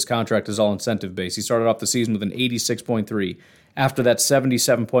paid because his contract is all incentive-based. He started off the season with an 86.3. After that,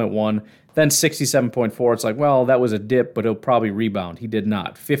 77.1, then 67.4. It's like, well, that was a dip, but he'll probably rebound. He did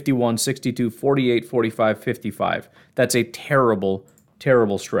not. 51, 62, 48, 45, 55. That's a terrible,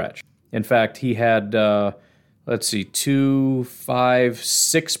 terrible stretch. In fact, he had, 2, 5,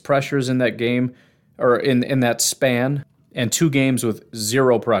 6 pressures in that game, or in that span, and 2 games with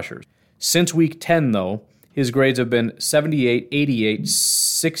 0 pressures. Since week 10, though, his grades have been 78, 88,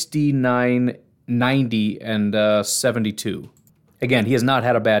 69, 90, and 72. Again, he has not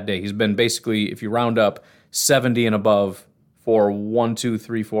had a bad day. He's been basically, if you round up, 70 and above for 1, 2,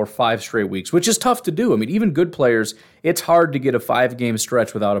 3, 4, 5 straight weeks, which is tough to do. I mean, even good players, it's hard to get a 5-game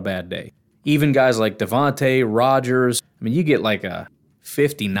stretch without a bad day. Even guys like Devontae, Rodgers, I mean, you get like a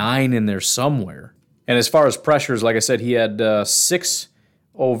 59 in there somewhere. And as far as pressures, like I said, he had 6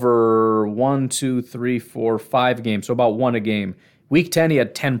 over 1, 2, 3, 4, 5 games, so about 1 a game. Week 10, he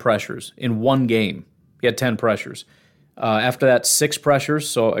had 10 pressures in 1 game. He had 10 pressures. After that, 6 pressures.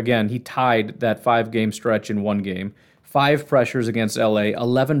 So again, he tied that 5-game stretch in 1 game. 5 pressures against LA,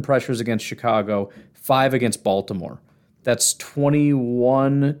 11 pressures against Chicago, 5 against Baltimore. That's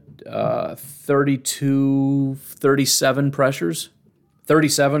 21, 32, 37 pressures.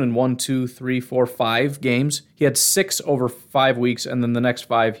 37 in 1, 2, 3, 4, 5 games. He had 6 over 5 weeks, and then the next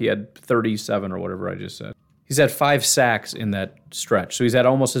 5 he had 37 or whatever I just said. He's had 5 sacks in that stretch, so he's had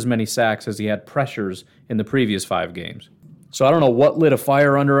almost as many sacks as he had pressures in the previous 5 games. So I don't know what lit a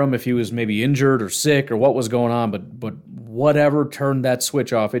fire under him, if he was maybe injured or sick or what was going on, but whatever turned that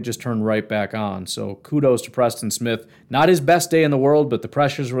switch off, it just turned right back on. So kudos to Preston Smith. Not his best day in the world, but the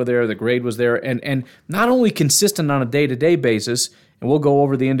pressures were there, the grade was there, and not only consistent on a day-to-day basis, and we'll go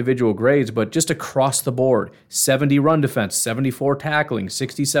over the individual grades, but just across the board. 70 run defense, 74 tackling,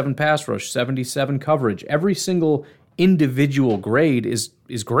 67 pass rush, 77 coverage. Every single individual grade is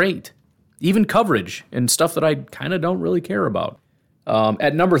great. Even coverage and stuff that I kind of don't really care about.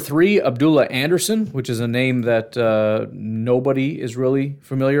 At number 3, Abdullah Anderson, which is a name that nobody is really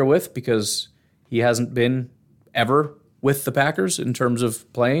familiar with because he hasn't been ever with the Packers in terms of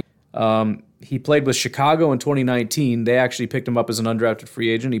playing. He played with Chicago in 2019. They actually picked him up as an undrafted free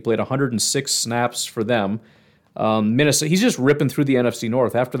agent. He played 106 snaps for them. Minnesota. He's just ripping through the NFC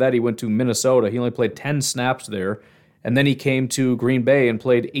North. After that, he went to Minnesota. He only played 10 snaps there. And then he came to Green Bay and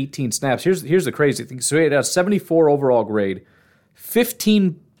played 18 snaps. Here's the crazy thing. So he had a 74 overall grade,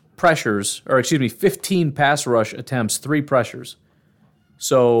 15 pass rush attempts, 3 pressures.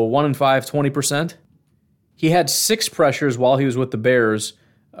 So 1 in 5, 20%. He had 6 pressures while he was with the Bears,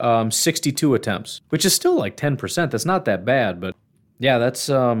 62 attempts, which is still like 10%. That's not that bad, but yeah, that's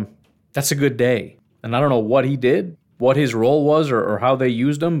a good day. And I don't know what he did, what his role was, or how they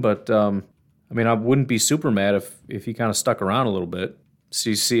used him, but I mean, I wouldn't be super mad if he kind of stuck around a little bit.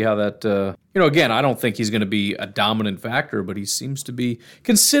 See how that, again, I don't think he's going to be a dominant factor, but he seems to be,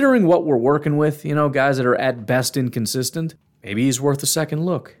 considering what we're working with, guys that are at best inconsistent, maybe he's worth a second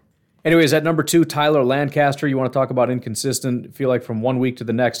look. Anyways, at number 2, Tyler Lancaster. You want to talk about inconsistent? I feel like from one week to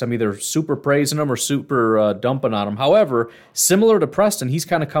the next, I'm either super praising him or super dumping on him. However, similar to Preston, he's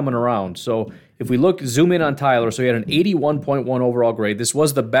kind of coming around. So if we zoom in on Tyler, so he had an 81.1 overall grade. This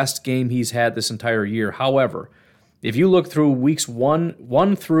was the best game he's had this entire year. However, if you look through weeks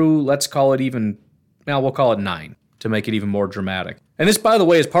 1 through, let's call it we'll call it 9 to make it even more dramatic. And this, by the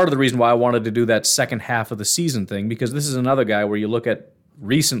way, is part of the reason why I wanted to do that second half of the season thing, because this is another guy where you look at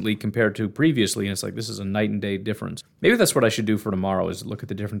recently compared to previously, and it's like this is a night and day difference. Maybe that's what I should do for tomorrow, is look at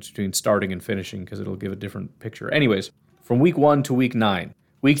the difference between starting and finishing, because it'll give a different picture. Anyways, from week 1 to week 9.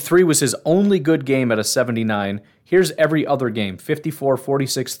 Week 3 was his only good game at a 79. Here's every other game: 54,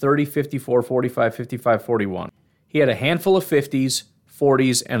 46, 30, 54, 45, 55, 41. He had a handful of 50s,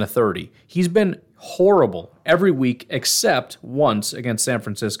 40s, and a 30. He's been horrible every week except once against San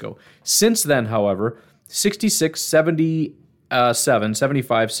Francisco. Since then, however, 66, 77,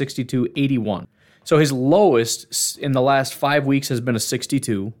 75, 62, 81. So his lowest in the last 5 weeks has been a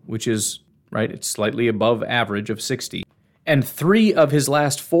 62, which is, right, it's slightly above average of 60. And 3 of his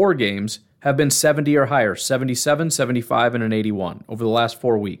last 4 games have been 70 or higher, 77, 75, and an 81 over the last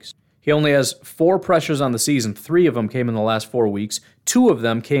 4 weeks. He only has 4 pressures on the season. 3 of them came in the last 4 weeks. 2 of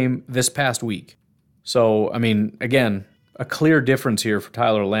them came this past week. So, I mean, again, a clear difference here for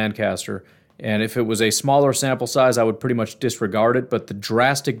Tyler Lancaster. And if it was a smaller sample size, I would pretty much disregard it. But the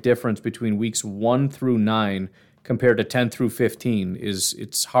drastic difference between weeks 1 through 9 compared to 10 through 15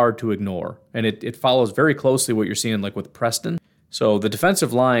 it's hard to ignore. And it follows very closely what you're seeing like with Preston. So the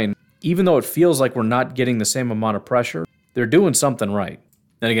defensive line, even though it feels like we're not getting the same amount of pressure, they're doing something right.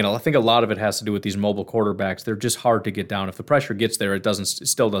 And again, I think a lot of it has to do with these mobile quarterbacks. They're just hard to get down. If the pressure gets there, it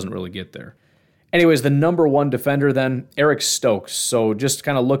still doesn't really get there. Anyways, the number 1 defender then, Eric Stokes. So just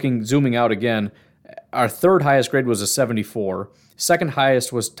kind of zooming out again, our third highest grade was a 74. Second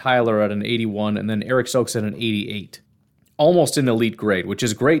highest was Tyler at an 81, and then Eric Stokes at an 88. Almost an elite grade, which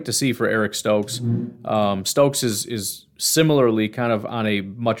is great to see for Eric Stokes. Stokes is similarly kind of on a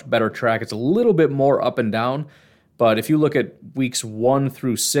much better track. It's a little bit more up and down, but if you look at weeks 1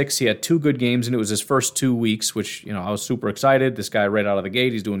 through 6, he had 2 good games, and it was his first 2 weeks, which, I was super excited. This guy right out of the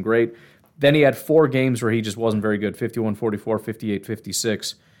gate, he's doing great. Then he had 4 games where he just wasn't very good, 51, 44, 58,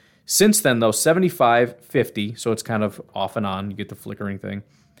 56. Since then, though, 75, 50, so it's kind of off and on. You get the flickering thing.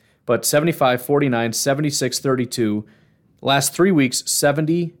 But 75, 49, 76, 32. Last 3 weeks,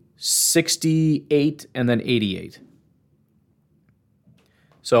 70, 68, and then 88.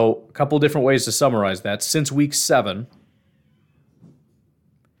 So a couple different ways to summarize that. Since week 7,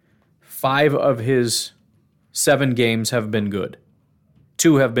 5 of his 7 games have been good.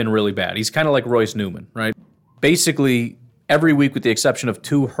 2 have been really bad. He's kind of like Royce Newman, right? Basically, every week with the exception of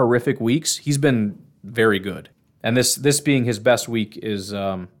 2 horrific weeks, he's been very good. And this being his best week is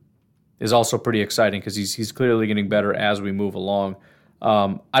also pretty exciting because he's clearly getting better as we move along.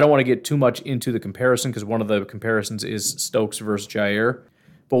 I don't want to get too much into the comparison because one of the comparisons is Stokes versus Jair.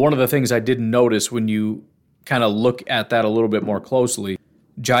 But one of the things I did notice when you kind of look at that a little bit more closely,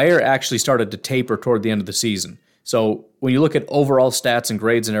 Jair actually started to taper toward the end of the season. So when you look at overall stats and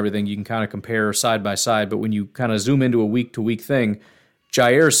grades and everything, you can kind of compare side by side. But when you kind of zoom into a week-to-week thing,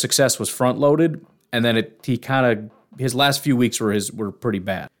 Jair's success was front-loaded, and then his last few weeks were pretty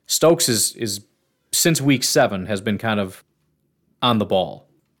bad. Stokes is since week 7 has been kind of on the ball.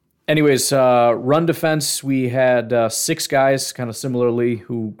 Anyways, run defense, we had 6 guys kind of similarly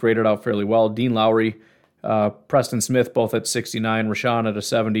who graded out fairly well. Dean Lowry, Preston Smith both at 69, Rashawn at a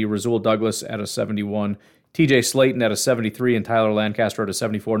 70, Rasul Douglas at a 71, TJ Slayton at a 73, and Tyler Lancaster at a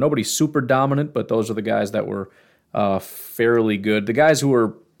 74. Nobody super dominant, but those are the guys that were fairly good. The guys who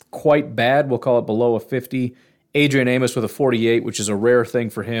were quite bad, we'll call it below a 50, Adrian Amos with a 48, which is a rare thing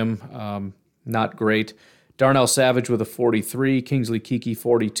for him, not great. Darnell Savage with a 43, Kingsley Keke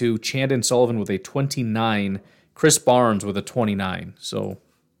 42, Chandon Sullivan with a 29, Chris Barnes with a 29. So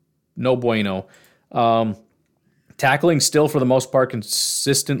no bueno. Tackling still for the most part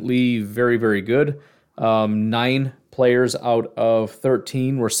consistently very, very good. 9 players out of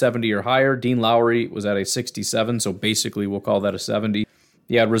 13 were 70 or higher. Dean Lowry was at a 67, so basically we'll call that a 70.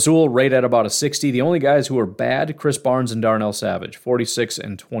 Yeah, Rasul right at about a 60. The only guys who were bad, Chris Barnes and Darnell Savage, 46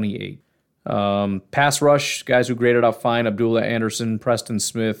 and 28. Pass rush, guys who graded out fine, Abdullah Anderson, Preston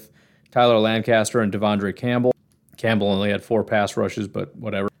Smith, Tyler Lancaster, and Devondre Campbell. Campbell only had 4 pass rushes, but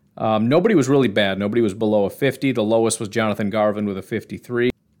whatever. Nobody was really bad. Nobody was below a 50. The lowest was Jonathan Garvin with a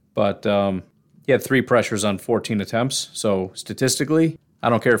 53. But he had 3 pressures on 14 attempts. So statistically, I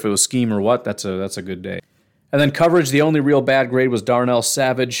don't care if it was scheme or what, that's a good day. And then coverage, the only real bad grade was Darnell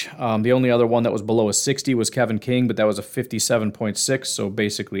Savage. The only other one that was below a 60 was Kevin King, but that was a 57.6, so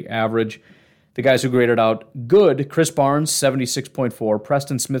basically average. The guys who graded out good, Chris Barnes, 76.4,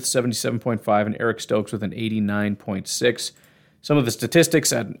 Preston Smith, 77.5, and Eric Stokes with an 89.6. Some of the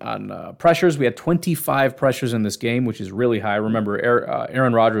statistics on pressures, we had 25 pressures in this game, which is really high. Remember,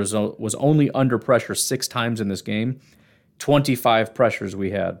 Aaron Rodgers was only under pressure 6 times in this game. 25 pressures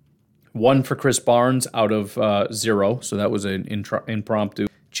we had. 1 for Chris Barnes out of 0, so that was an impromptu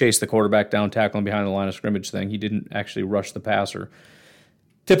chase the quarterback down, tackling behind the line of scrimmage thing. He didn't actually rush the passer.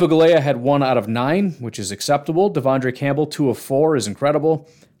 Tipa Galea had 1 out of 9, which is acceptable. Devondre Campbell, 2 of 4 is incredible.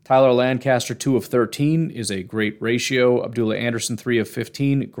 Tyler Lancaster, 2 of 13 is a great ratio. Abdullah Anderson, 3 of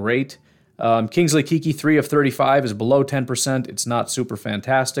 15, great. Kingsley Keke, 3 of 35 is below 10%. It's not super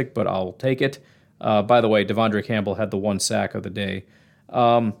fantastic, but I'll take it. By the way, Devondre Campbell had the 1 sack of the day.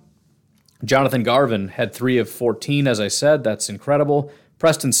 Jonathan Garvin had 3 of 14, as I said. That's incredible.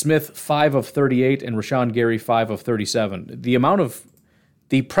 Preston Smith, 5 of 38, and Rashawn Gary, 5 of 37.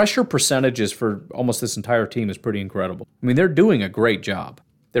 The pressure percentages for almost this entire team is pretty incredible. I mean, they're doing a great job.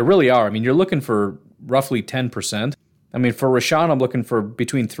 They really are. I mean, you're looking for roughly 10%. I mean, for Rashawn, I'm looking for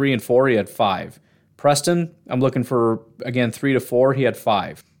between 3 and 4. He had 5. Preston, I'm looking for, again, 3 to 4. He had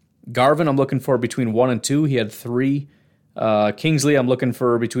 5. Garvin, I'm looking for between 1 and 2. He had 3. Kingsley, I'm looking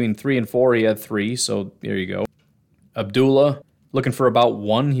for between 3 and 4. He had 3, so there you go. Abdullah, looking for about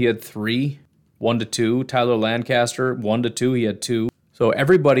 1. He had 3. 1 to 2. Tyler Lancaster, 1 to 2. He had 2. So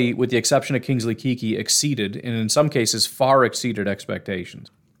everybody, with the exception of Kingsley Keke, exceeded, and in some cases far exceeded expectations.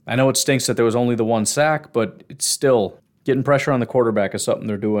 I know it stinks that there was only the 1 sack, but it's still getting pressure on the quarterback is something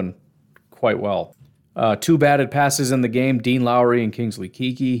they're doing quite well. 2 batted passes in the game, Dean Lowry and Kingsley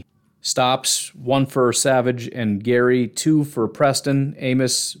Keke. Stops, 1 for Savage and Gary, 2 for Preston,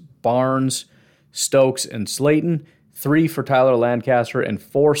 Amos, Barnes, Stokes, and Slayton, 3 for Tyler Lancaster, and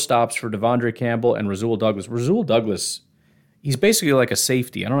 4 stops for Devondre Campbell and Rasul Douglas. Rasul Douglas, he's basically like a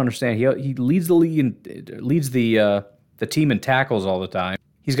safety. I don't understand. He leads the league and leads the team in tackles all the time.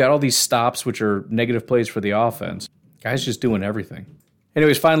 He's got all these stops, which are negative plays for the offense. Guy's just doing everything.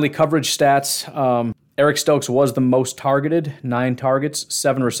 Anyways, finally, coverage stats. Eric Stokes was the most targeted, 9 targets,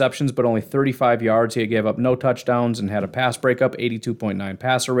 7 receptions, but only 35 yards. He gave up no touchdowns and had a pass breakup, 82.9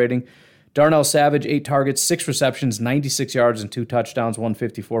 passer rating. Darnell Savage, 8 targets, 6 receptions, 96 yards and 2 touchdowns,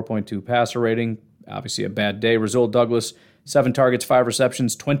 154.2 passer rating. Obviously a bad day. Rasul Douglas, 7 targets, 5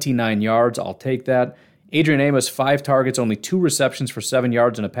 receptions, 29 yards. I'll take that. Adrian Amos, 5 targets, only 2 receptions for 7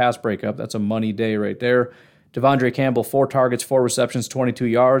 yards and a pass breakup. That's a money day right there. Devondre Campbell, 4 targets, 4 receptions, 22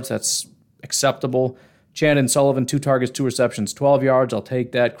 yards. That's acceptable. Chandon Sullivan, 2 targets, 2 receptions, 12 yards. I'll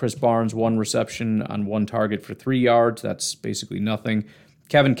take that. Chris Barnes, 1 reception on 1 target for 3 yards. That's basically nothing.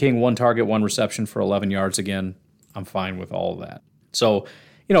 Kevin King, 1 target, 1 reception for 11 yards. Again, I'm fine with all of that. So,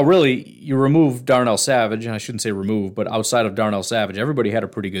 really, you remove Darnell Savage, and I shouldn't say remove, but outside of Darnell Savage, everybody had a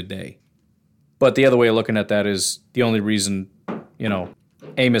pretty good day. But the other way of looking at that is the only reason,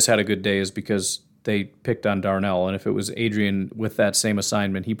 Amos had a good day is because they picked on Darnell. And if it was Adrian with that same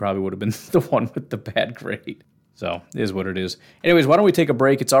assignment, he probably would have been the one with the bad grade. So it is what it is. Anyways, why don't we take a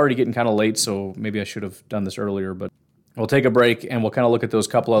break? It's already getting kind of late, so maybe I should have done this earlier, but we'll take a break and we'll kind of look at those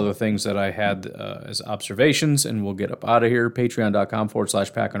couple other things that I had as observations, and we'll get up out of here.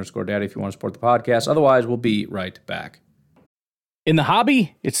 Patreon.com/pack_daddy if you want to support the podcast. Otherwise, we'll be right back. In the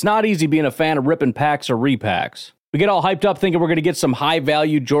hobby, it's not easy being a fan of ripping packs or repacks. We get all hyped up thinking we're going to get some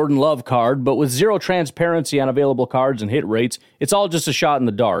high-value Jordan Love card, but with zero transparency on available cards and hit rates, it's all just a shot in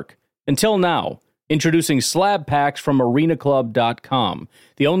the dark. Until now, introducing slab packs from arenaclub.com,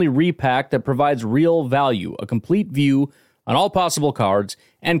 the only repack that provides real value, a complete view on all possible cards,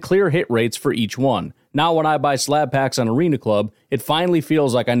 and clear hit rates for each one. Now when I buy slab packs on Arena Club, it finally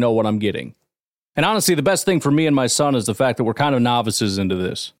feels like I know what I'm getting. And honestly, the best thing for me and my son is the fact that we're kind of novices into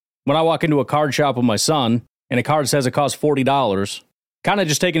this. When I walk into a card shop with my son, and a card says it costs $40, kind of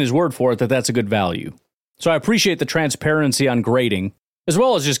just taking his word for it that that's a good value. So I appreciate the transparency on grading, as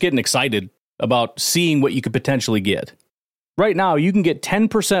well as just getting excited about seeing what you could potentially get. Right now, you can get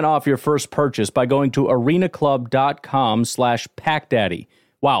 10% off your first purchase by going to arenaclub.com/packdaddy.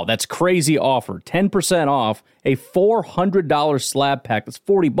 Wow, that's crazy offer. 10% off a $400 slab pack. That's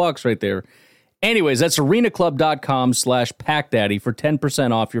 $40 right there. Anyways, that's arenaclub.com/packdaddy for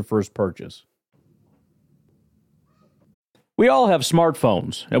 10% off your first purchase. We all have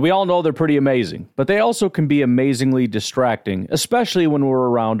smartphones, and we all know they're pretty amazing, but they also can be amazingly distracting, especially when we're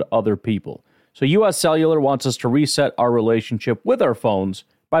around other people. So US Cellular wants us to reset our relationship with our phones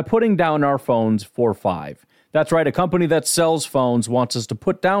by putting down our phones for $5. That's right, a company that sells phones wants us to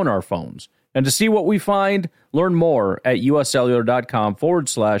put down our phones. And to see what we find, learn more at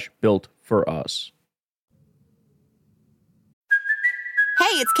uscellular.com/built for us.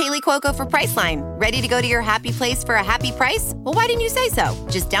 Hey, it's Kaylee Cuoco for Priceline. Ready to go to your happy place for a happy price? Well, why didn't you say so?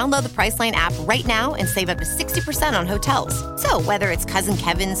 Just download the Priceline app right now and save up to 60% on hotels. So whether it's Cousin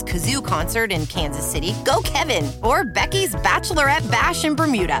Kevin's Kazoo Concert in Kansas City, go Kevin, or Becky's Bachelorette Bash in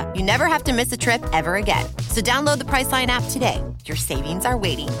Bermuda, you never have to miss a trip ever again. So download the Priceline app today. Your savings are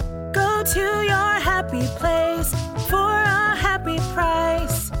waiting. Go to your happy place for a happy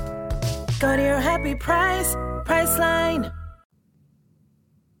price. Go to your happy price, Priceline.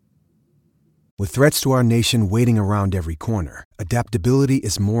 With threats to our nation waiting around every corner, adaptability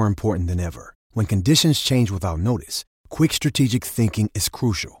is more important than ever. When conditions change without notice, quick strategic thinking is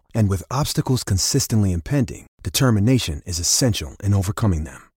crucial. And with obstacles consistently impending, determination is essential in overcoming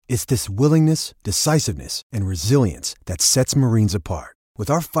them. It's this willingness, decisiveness, and resilience that sets Marines apart. With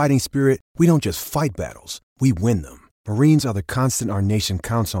our fighting spirit, we don't just fight battles, we win them. Marines are the constant our nation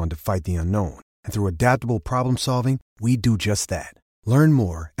counts on to fight the unknown. And through adaptable problem solving, we do just that. Learn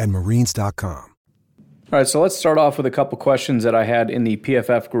more at marines.com. All right, so let's start off with a couple questions that I had in the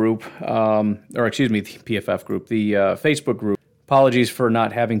PFF group, the Facebook group. Apologies for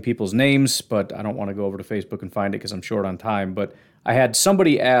not having people's names, but I don't want to go over to Facebook and find it because I'm short on time. But I had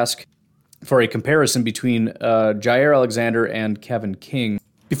somebody ask for a comparison between Jaire Alexander and Kevin King.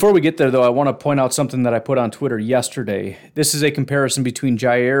 Before we get there, though, I want to point out something that I put on Twitter yesterday. This is a comparison between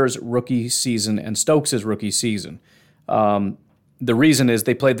Jaire's rookie season and Stokes' rookie season. The reason is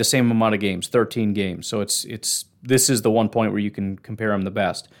they played the same amount of games, 13 games. So this is the one point where you can compare them the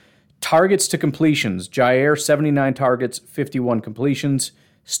best. Targets to completions, Jaire 79 targets, 51 completions.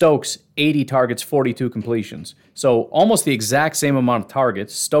 Stokes 80 targets, 42 completions. So almost the exact same amount of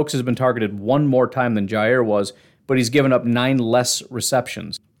targets. Stokes has been targeted one more time than Jaire was, but he's given up 9 less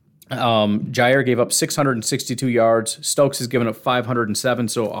receptions. Jaire gave up 662 yards. Stokes has given up 507,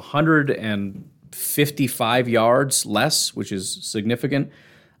 so 155 yards less, which is significant.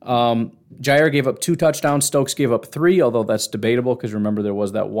 Jaire gave up 2 touchdowns. Stokes gave up 3, although that's debatable because remember there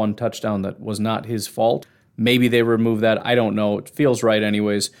was that one touchdown that was not his fault. Maybe they removed that. I don't know. It feels right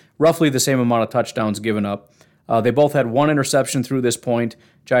anyways. Roughly the same amount of touchdowns given up. They both had 1 interception through this point.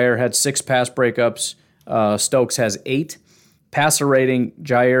 Jaire had 6 pass breakups. Stokes has 8. Passer rating,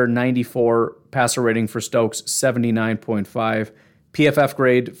 Jair 94. Passer rating for Stokes 79.5. PFF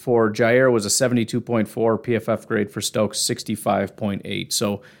grade for Jair was a 72.4. PFF grade for Stokes 65.8.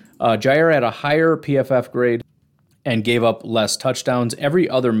 So Jair had a higher PFF grade and gave up less touchdowns. Every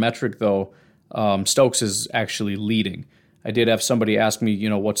other metric, though, Stokes is actually leading. I did have somebody ask me,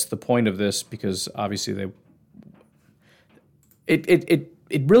 what's the point of this? Because obviously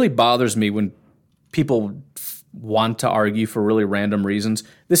it really bothers me when people want to argue for really random reasons.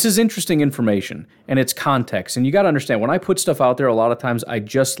 This is interesting information, and it's context. And you got to understand, when I put stuff out there, a lot of times I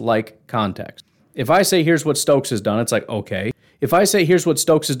just like context. If I say, here's what Stokes has done, it's like, okay. If I say, here's what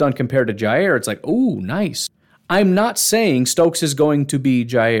Stokes has done compared to Jair, it's like, ooh, nice. I'm not saying Stokes is going to be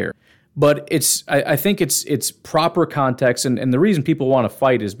Jair, but I think it's proper context, and the reason people want to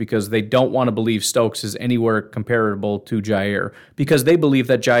fight is because they don't want to believe Stokes is anywhere comparable to Jair, because they believe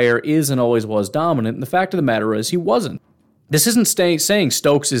that Jair is and always was dominant, and the fact of the matter is he wasn't. This isn't saying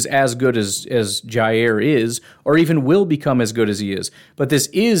Stokes is as good as Jair is, or even will become as good as he is, but this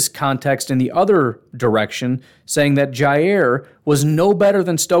is context in the other direction, saying that Jair was no better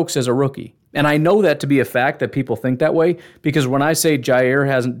than Stokes as a rookie. And I know that to be a fact, that people think that way, because when I say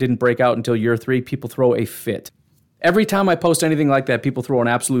Jair didn't break out until year 3, people throw a fit. Every time I post anything like that, people throw an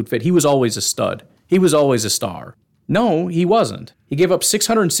absolute fit. He was always a stud. He was always a star. No, he wasn't. He gave up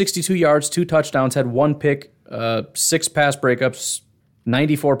 662 yards, 2 touchdowns, had 1 pick, 6 pass breakups,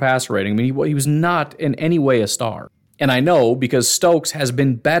 94 passer rating. I mean, he was not in any way a star. And I know because Stokes has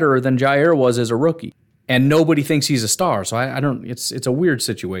been better than Jair was as a rookie. And nobody thinks he's a star, so I don't. It's a weird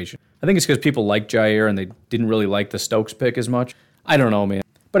situation. I think it's because people like Jair and they didn't really like the Stokes pick as much. I don't know, man.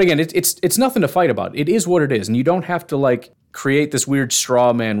 But again, it's nothing to fight about. It is what it is, and you don't have to create this weird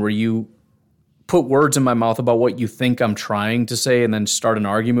straw man where you put words in my mouth about what you think I'm trying to say, and then start an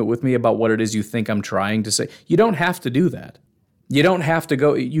argument with me about what it is you think I'm trying to say. You don't have to do that. You don't have to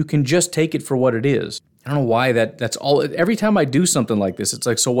go. You can just take it for what it is. I don't know why that's all. Every time I do something like this, it's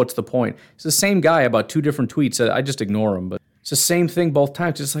like, so what's the point? It's the same guy about 2 different tweets. I just ignore him, but it's the same thing both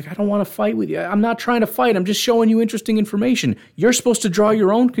times. It's like, I don't want to fight with you. I'm not trying to fight. I'm just showing you interesting information. You're supposed to draw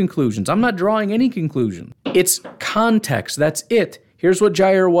your own conclusions. I'm not drawing any conclusion. It's context. That's it. Here's what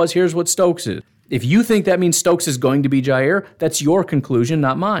Jair was. Here's what Stokes is. If you think that means Stokes is going to be Jair, that's your conclusion,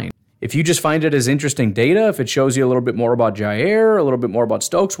 not mine. If you just find it as interesting data, if it shows you a little bit more about Jair, a little bit more about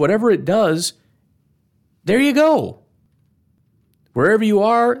Stokes, whatever it does, there you go. Wherever you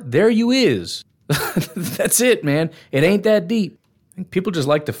are, there you is. That's it, man. It ain't that deep. I think people just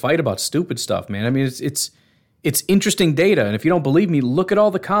like to fight about stupid stuff, man. I mean, it's interesting data, and if you don't believe me, look at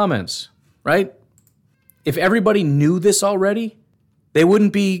all the comments, right? If everybody knew this already, they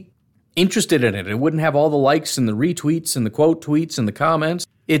wouldn't be interested in it. It wouldn't have all the likes and the retweets and the quote tweets and the comments.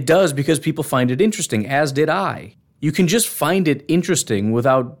 It does because people find it interesting, as did I. You can just find it interesting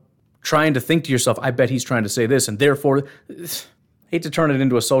without trying to think to yourself, I bet he's trying to say this, and therefore, hate to turn it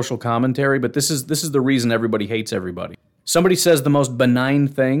into a social commentary, but this is the reason everybody hates everybody. Somebody says the most benign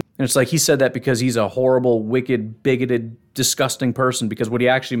thing, and it's like he said that because he's a horrible, wicked, bigoted, disgusting person, because what he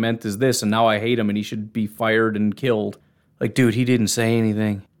actually meant is this, and now I hate him, and he should be fired and killed. Like, dude, he didn't say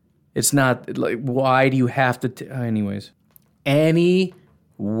anything. It's not, why do you have to, anyways.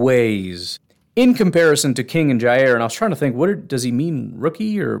 In comparison to King and Jair, and I was trying to think, does he mean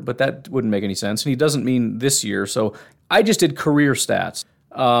rookie? But that wouldn't make any sense, and he doesn't mean this year, so I just did career stats.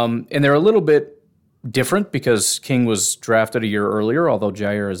 And they're a little bit different because King was drafted a year earlier, although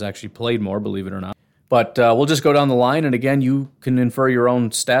Jair has actually played more, believe it or not. But we'll just go down the line, and again, you can infer your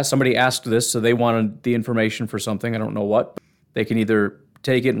own stats. Somebody asked this, so they wanted the information for something, I don't know what. They can either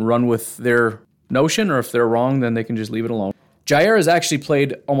take it and run with their notion, or if they're wrong, then they can just leave it alone. Jair has actually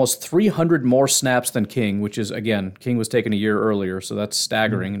played almost 300 more snaps than King, which is, again, King was taken a year earlier, so that's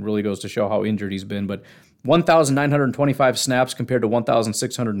staggering and really goes to show how injured he's been. But 1,925 snaps compared to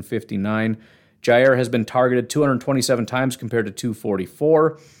 1,659. Jair has been targeted 227 times compared to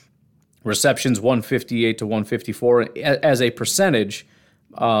 244. Receptions 158 to 154. As a percentage,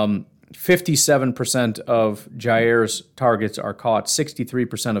 57% of Jair's targets are caught.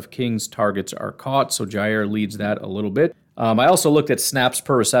 63% of King's targets are caught, so Jair leads that a little bit. I also looked at snaps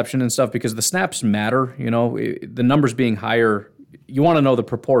per reception and stuff because the snaps matter. The numbers being higher, you want to know the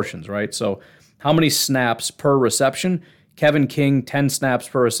proportions, right? So how many snaps per reception? Kevin King, 10 snaps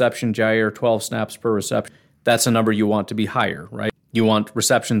per reception. Jair, 12 snaps per reception. That's a number you want to be higher, right? You want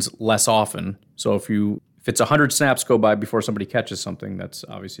receptions less often. So if it's 100 snaps go by before somebody catches something, that's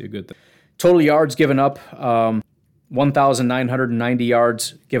obviously a good thing. Total yards given up, 1,990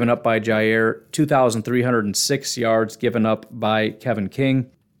 yards given up by Jair, 2,306 yards given up by Kevin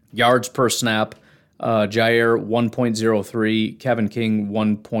King. Yards per snap, Jair 1.03, Kevin King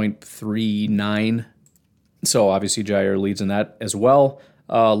 1.39. So obviously Jair leads in that as well.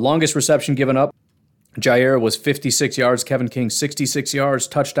 Longest reception given up, Jair was 56 yards, Kevin King 66 yards.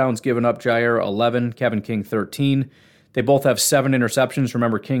 Touchdowns given up, Jair 11, Kevin King 13. They both have 7 interceptions.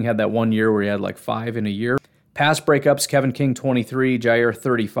 Remember, King had that 1 year where he had like 5 in a year. Pass breakups, Kevin King 23, Jair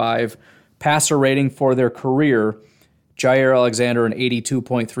 35. Passer rating for their career, Jair Alexander an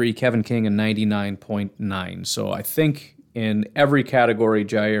 82.3, Kevin King a 99.9. So I think in every category,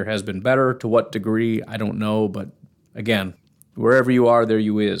 Jair has been better. To what degree, I don't know. But again, wherever you are, there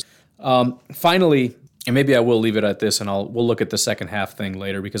you is. Finally, and maybe I will leave it at this, and we'll look at the second half thing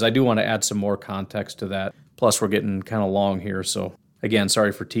later, because I do want to add some more context to that. Plus, we're getting kind of long here. So again,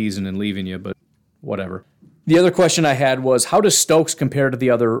 sorry for teasing and leaving you, but whatever. The other question I had was, how does Stokes compare to the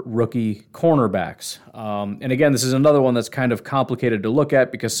other rookie cornerbacks? And again, this is another one that's kind of complicated to look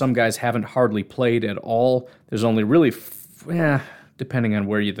at because some guys haven't hardly played at all. There's only really, depending on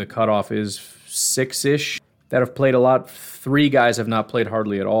where the cutoff is, 6-ish that have played a lot. 3 guys have not played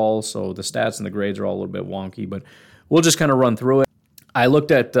hardly at all, so the stats and the grades are all a little bit wonky, but we'll just kind of run through it. I looked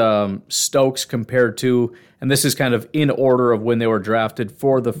at Stokes compared to, and this is kind of in order of when they were drafted,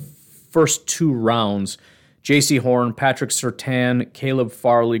 for the first 2 rounds, J.C. Horn, Patrick Surtain, Caleb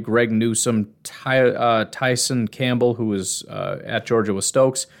Farley, Greg Newsome, Tyson Campbell, who was at Georgia with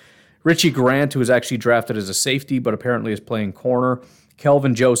Stokes, Richie Grant, who was actually drafted as a safety but apparently is playing corner,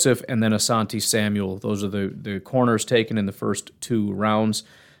 Kelvin Joseph, and then Asante Samuel. Those are the corners taken in the first 2 rounds.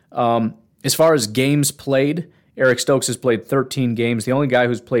 As far as games played, Eric Stokes has played 13 games. The only guy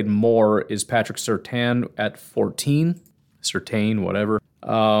who's played more is Patrick Surtain at 14. Surtain, whatever.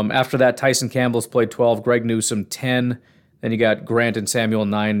 After that, Tyson Campbell's played 12, Greg Newsome 10. Then you got Grant and Samuel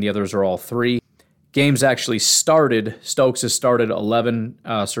 9. The others are all 3. Games actually started. Stokes has started 11,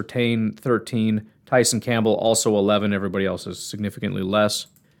 Surtain 13, Tyson Campbell also 11. Everybody else is significantly less.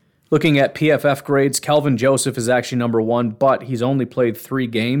 Looking at PFF grades, Kelvin Joseph is actually number 1, but he's only played 3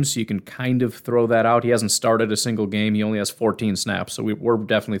 games, so you can kind of throw that out. He hasn't started a single game. He only has 14 snaps, so we're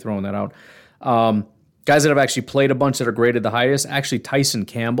definitely throwing that out. Guys that have actually played a bunch that are graded the highest, actually Tyson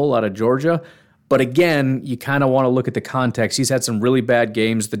Campbell out of Georgia. But again, you kind of want to look at the context. He's had some really bad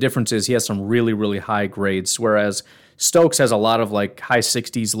games. The difference is he has some really, really high grades, whereas Stokes has a lot of like high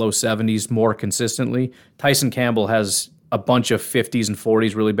 60s, low 70s more consistently. Tyson Campbell has a bunch of 50s and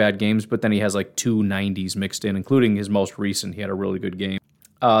 40s really bad games, but then he has like 2 90s mixed in, including his most recent. He had a really good game.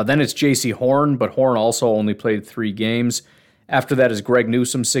 Then it's J.C. Horn, but Horn also only played 3 games. After that is Greg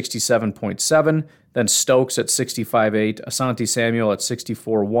Newsome, 67.7. Then Stokes at 65.8. Asante Samuel at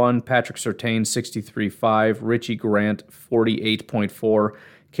 64.1. Patrick Surtain, 63.5. Richie Grant, 48.4.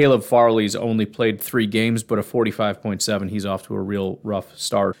 Caleb Farley's only played 3 games, but a 45.7. He's off to a real rough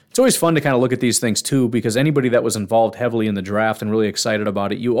start. It's always fun to kind of look at these things, too, because anybody that was involved heavily in the draft and really excited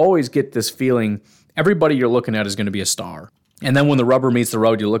about it, you always get this feeling everybody you're looking at is going to be a star. And then when the rubber meets the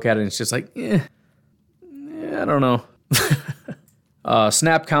road, you look at it and it's just like, I don't know.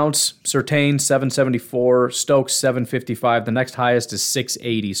 Snap counts, Surtain 774, Stokes 755. The next highest is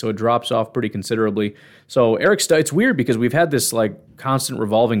 680, so it drops off pretty considerably. So Eric Stokes, it's weird because we've had this like constant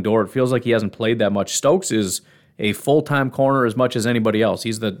revolving door. It feels like he hasn't played that much. Stokes is a full-time corner as much as anybody else.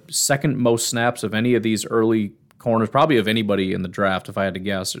 He's the second most snaps of any of these early corners, probably of anybody in the draft, if I had to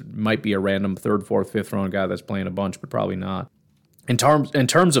guess. It might be a random 3rd, 4th, 5th round guy that's playing a bunch, but probably not. In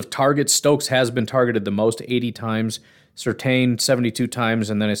terms of targets, Stokes has been targeted the most, 80 times. Surtain 72 times,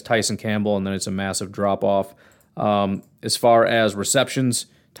 and then it's Tyson Campbell, and then it's a massive drop-off. As far as receptions,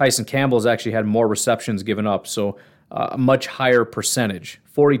 Tyson Campbell has actually had more receptions given up, so a much higher percentage,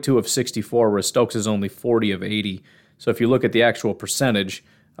 42 of 64, whereas Stokes is only 40 of 80. So if you look at the actual percentage,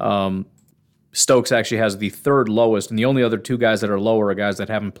 Stokes actually has the 3rd lowest, and the only other 2 guys that are lower are guys that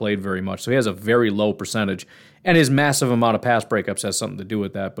haven't played very much. So he has a very low percentage, and his massive amount of pass breakups has something to do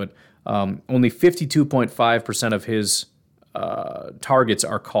with that, but only 52.5% of his targets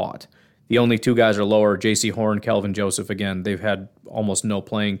are caught. The only 2 guys are lower, J.C. Horn, Kelvin Joseph. Again, they've had almost no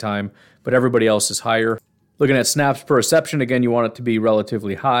playing time, but everybody else is higher. Looking at snaps per reception, again, you want it to be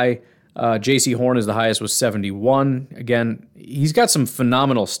relatively high. J.C. Horn is the highest with 71. Again, he's got some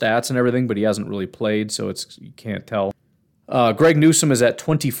phenomenal stats and everything, but he hasn't really played, so you can't tell. Greg Newsome is at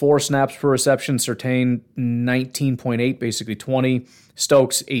 24 snaps per reception. Surtain 19.8, basically 20.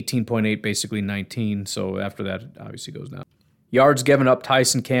 Stokes 18.8, basically 19. So after that, it obviously goes down. Yards given up,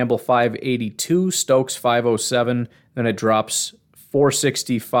 Tyson Campbell 582, Stokes 507. Then it drops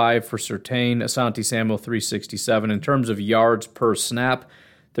 465 for Surtain. Asante Samuel 367. In terms of yards per snap,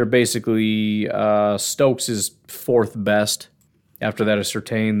 they're basically Stokes is 4th best. After that is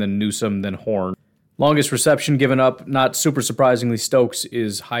Surtain, then Newsome, then Horn. Longest reception given up, not super surprisingly, Stokes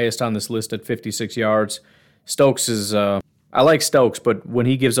is highest on this list at 56 yards. Stokes is, I like Stokes, but when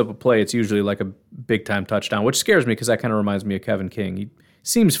he gives up a play, it's usually like a big-time touchdown, which scares me because that kind of reminds me of Kevin King. He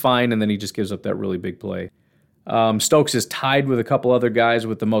seems fine, and then he just gives up that really big play. Stokes is tied with a couple other guys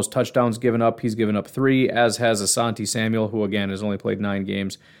with the most touchdowns given up. He's given up 3, as has Asante Samuel, who, again, has only played 9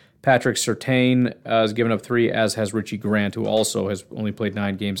 games. Patrick Surtain has given up 3, as has Richie Grant, who also has only played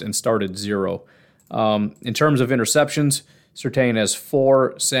 9 games and started 0. In terms of interceptions, Surtain has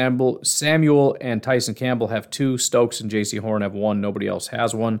 4, Samuel and Tyson Campbell have 2, Stokes and J.C. Horn have 1, nobody else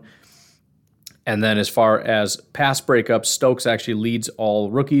has 1. And then as far as pass breakups, Stokes actually leads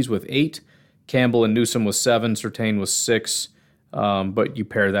all rookies with 8, Campbell and Newsome with 7, Surtain with 6, but you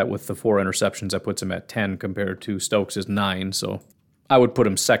pair that with the 4 interceptions, that puts him at 10 compared to Stokes' 9, so I would put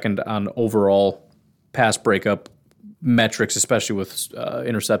him second on overall pass breakup metrics, especially with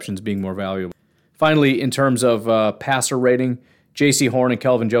interceptions being more valuable. Finally, in terms of passer rating, J.C. Horn and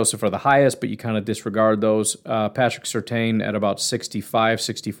Kelvin Joseph are the highest, but you kind of disregard those. Patrick Surtain at about 65,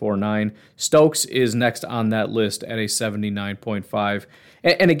 64.9. Stokes is next on that list at a 79.5.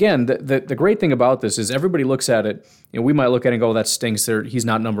 And again, the great thing about this is everybody looks at it, we might look at it and go, that stinks, he's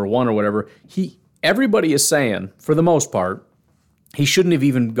not number 1 or whatever. Everybody is saying, for the most part, he shouldn't have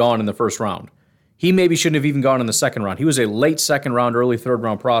even gone in the first round. He maybe shouldn't have even gone in the second round. He was a late second round, early third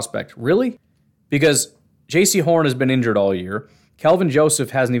round prospect. Really? Because J.C. Horn has been injured all year. Kelvin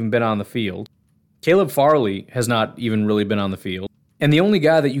Joseph hasn't even been on the field. Caleb Farley has not even really been on the field. And the only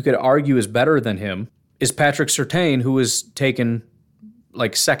guy that you could argue is better than him is Patrick Surtain, who was taken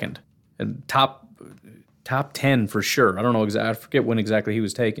like second, and top 10 for sure. I don't know exactly. I forget when exactly he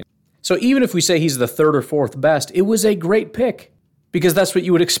was taken. So even if we say he's the 3rd or 4th best, it was a great pick because that's what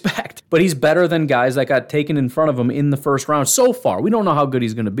you would expect. But he's better than guys that got taken in front of him in the first round so far. We don't know how good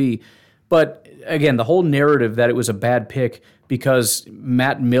he's going to be. But again, the whole narrative that it was a bad pick because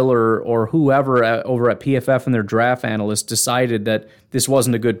Matt Miller or whoever over at PFF and their draft analysts decided that this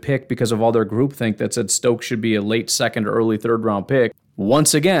wasn't a good pick because of all their groupthink that said Stokes should be a late second or early third round pick.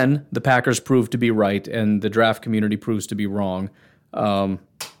 Once again, the Packers proved to be right and the draft community proves to be wrong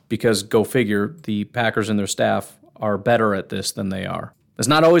because, go figure, the Packers and their staff are better at this than they are. That's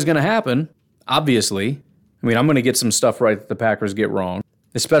not always going to happen, obviously. I mean, I'm going to get some stuff right that the Packers get wrong,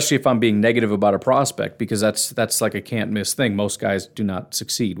 especially if I'm being negative about a prospect, because that's like a can't-miss thing. Most guys do not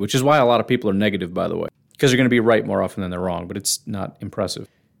succeed, which is why a lot of people are negative, by the way, because they're going to be right more often than they're wrong, but it's not impressive.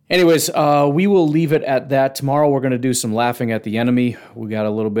 Anyways, we will leave it at that. Tomorrow we're going to do some laughing at the enemy. We got a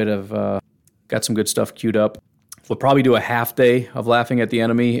little bit of, got some good stuff queued up. We'll probably do a half day of laughing at the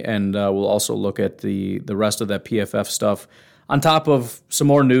enemy, and we'll also look at the rest of that PFF stuff. On top of some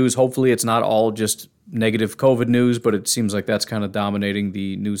more news, hopefully it's not all just negative COVID news, but it seems like that's kind of dominating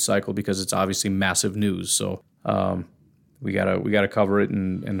the news cycle because it's obviously massive news. So we gotta cover it,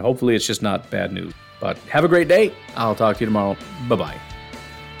 and hopefully it's just not bad news. But have a great day. I'll talk to you tomorrow. Bye-bye.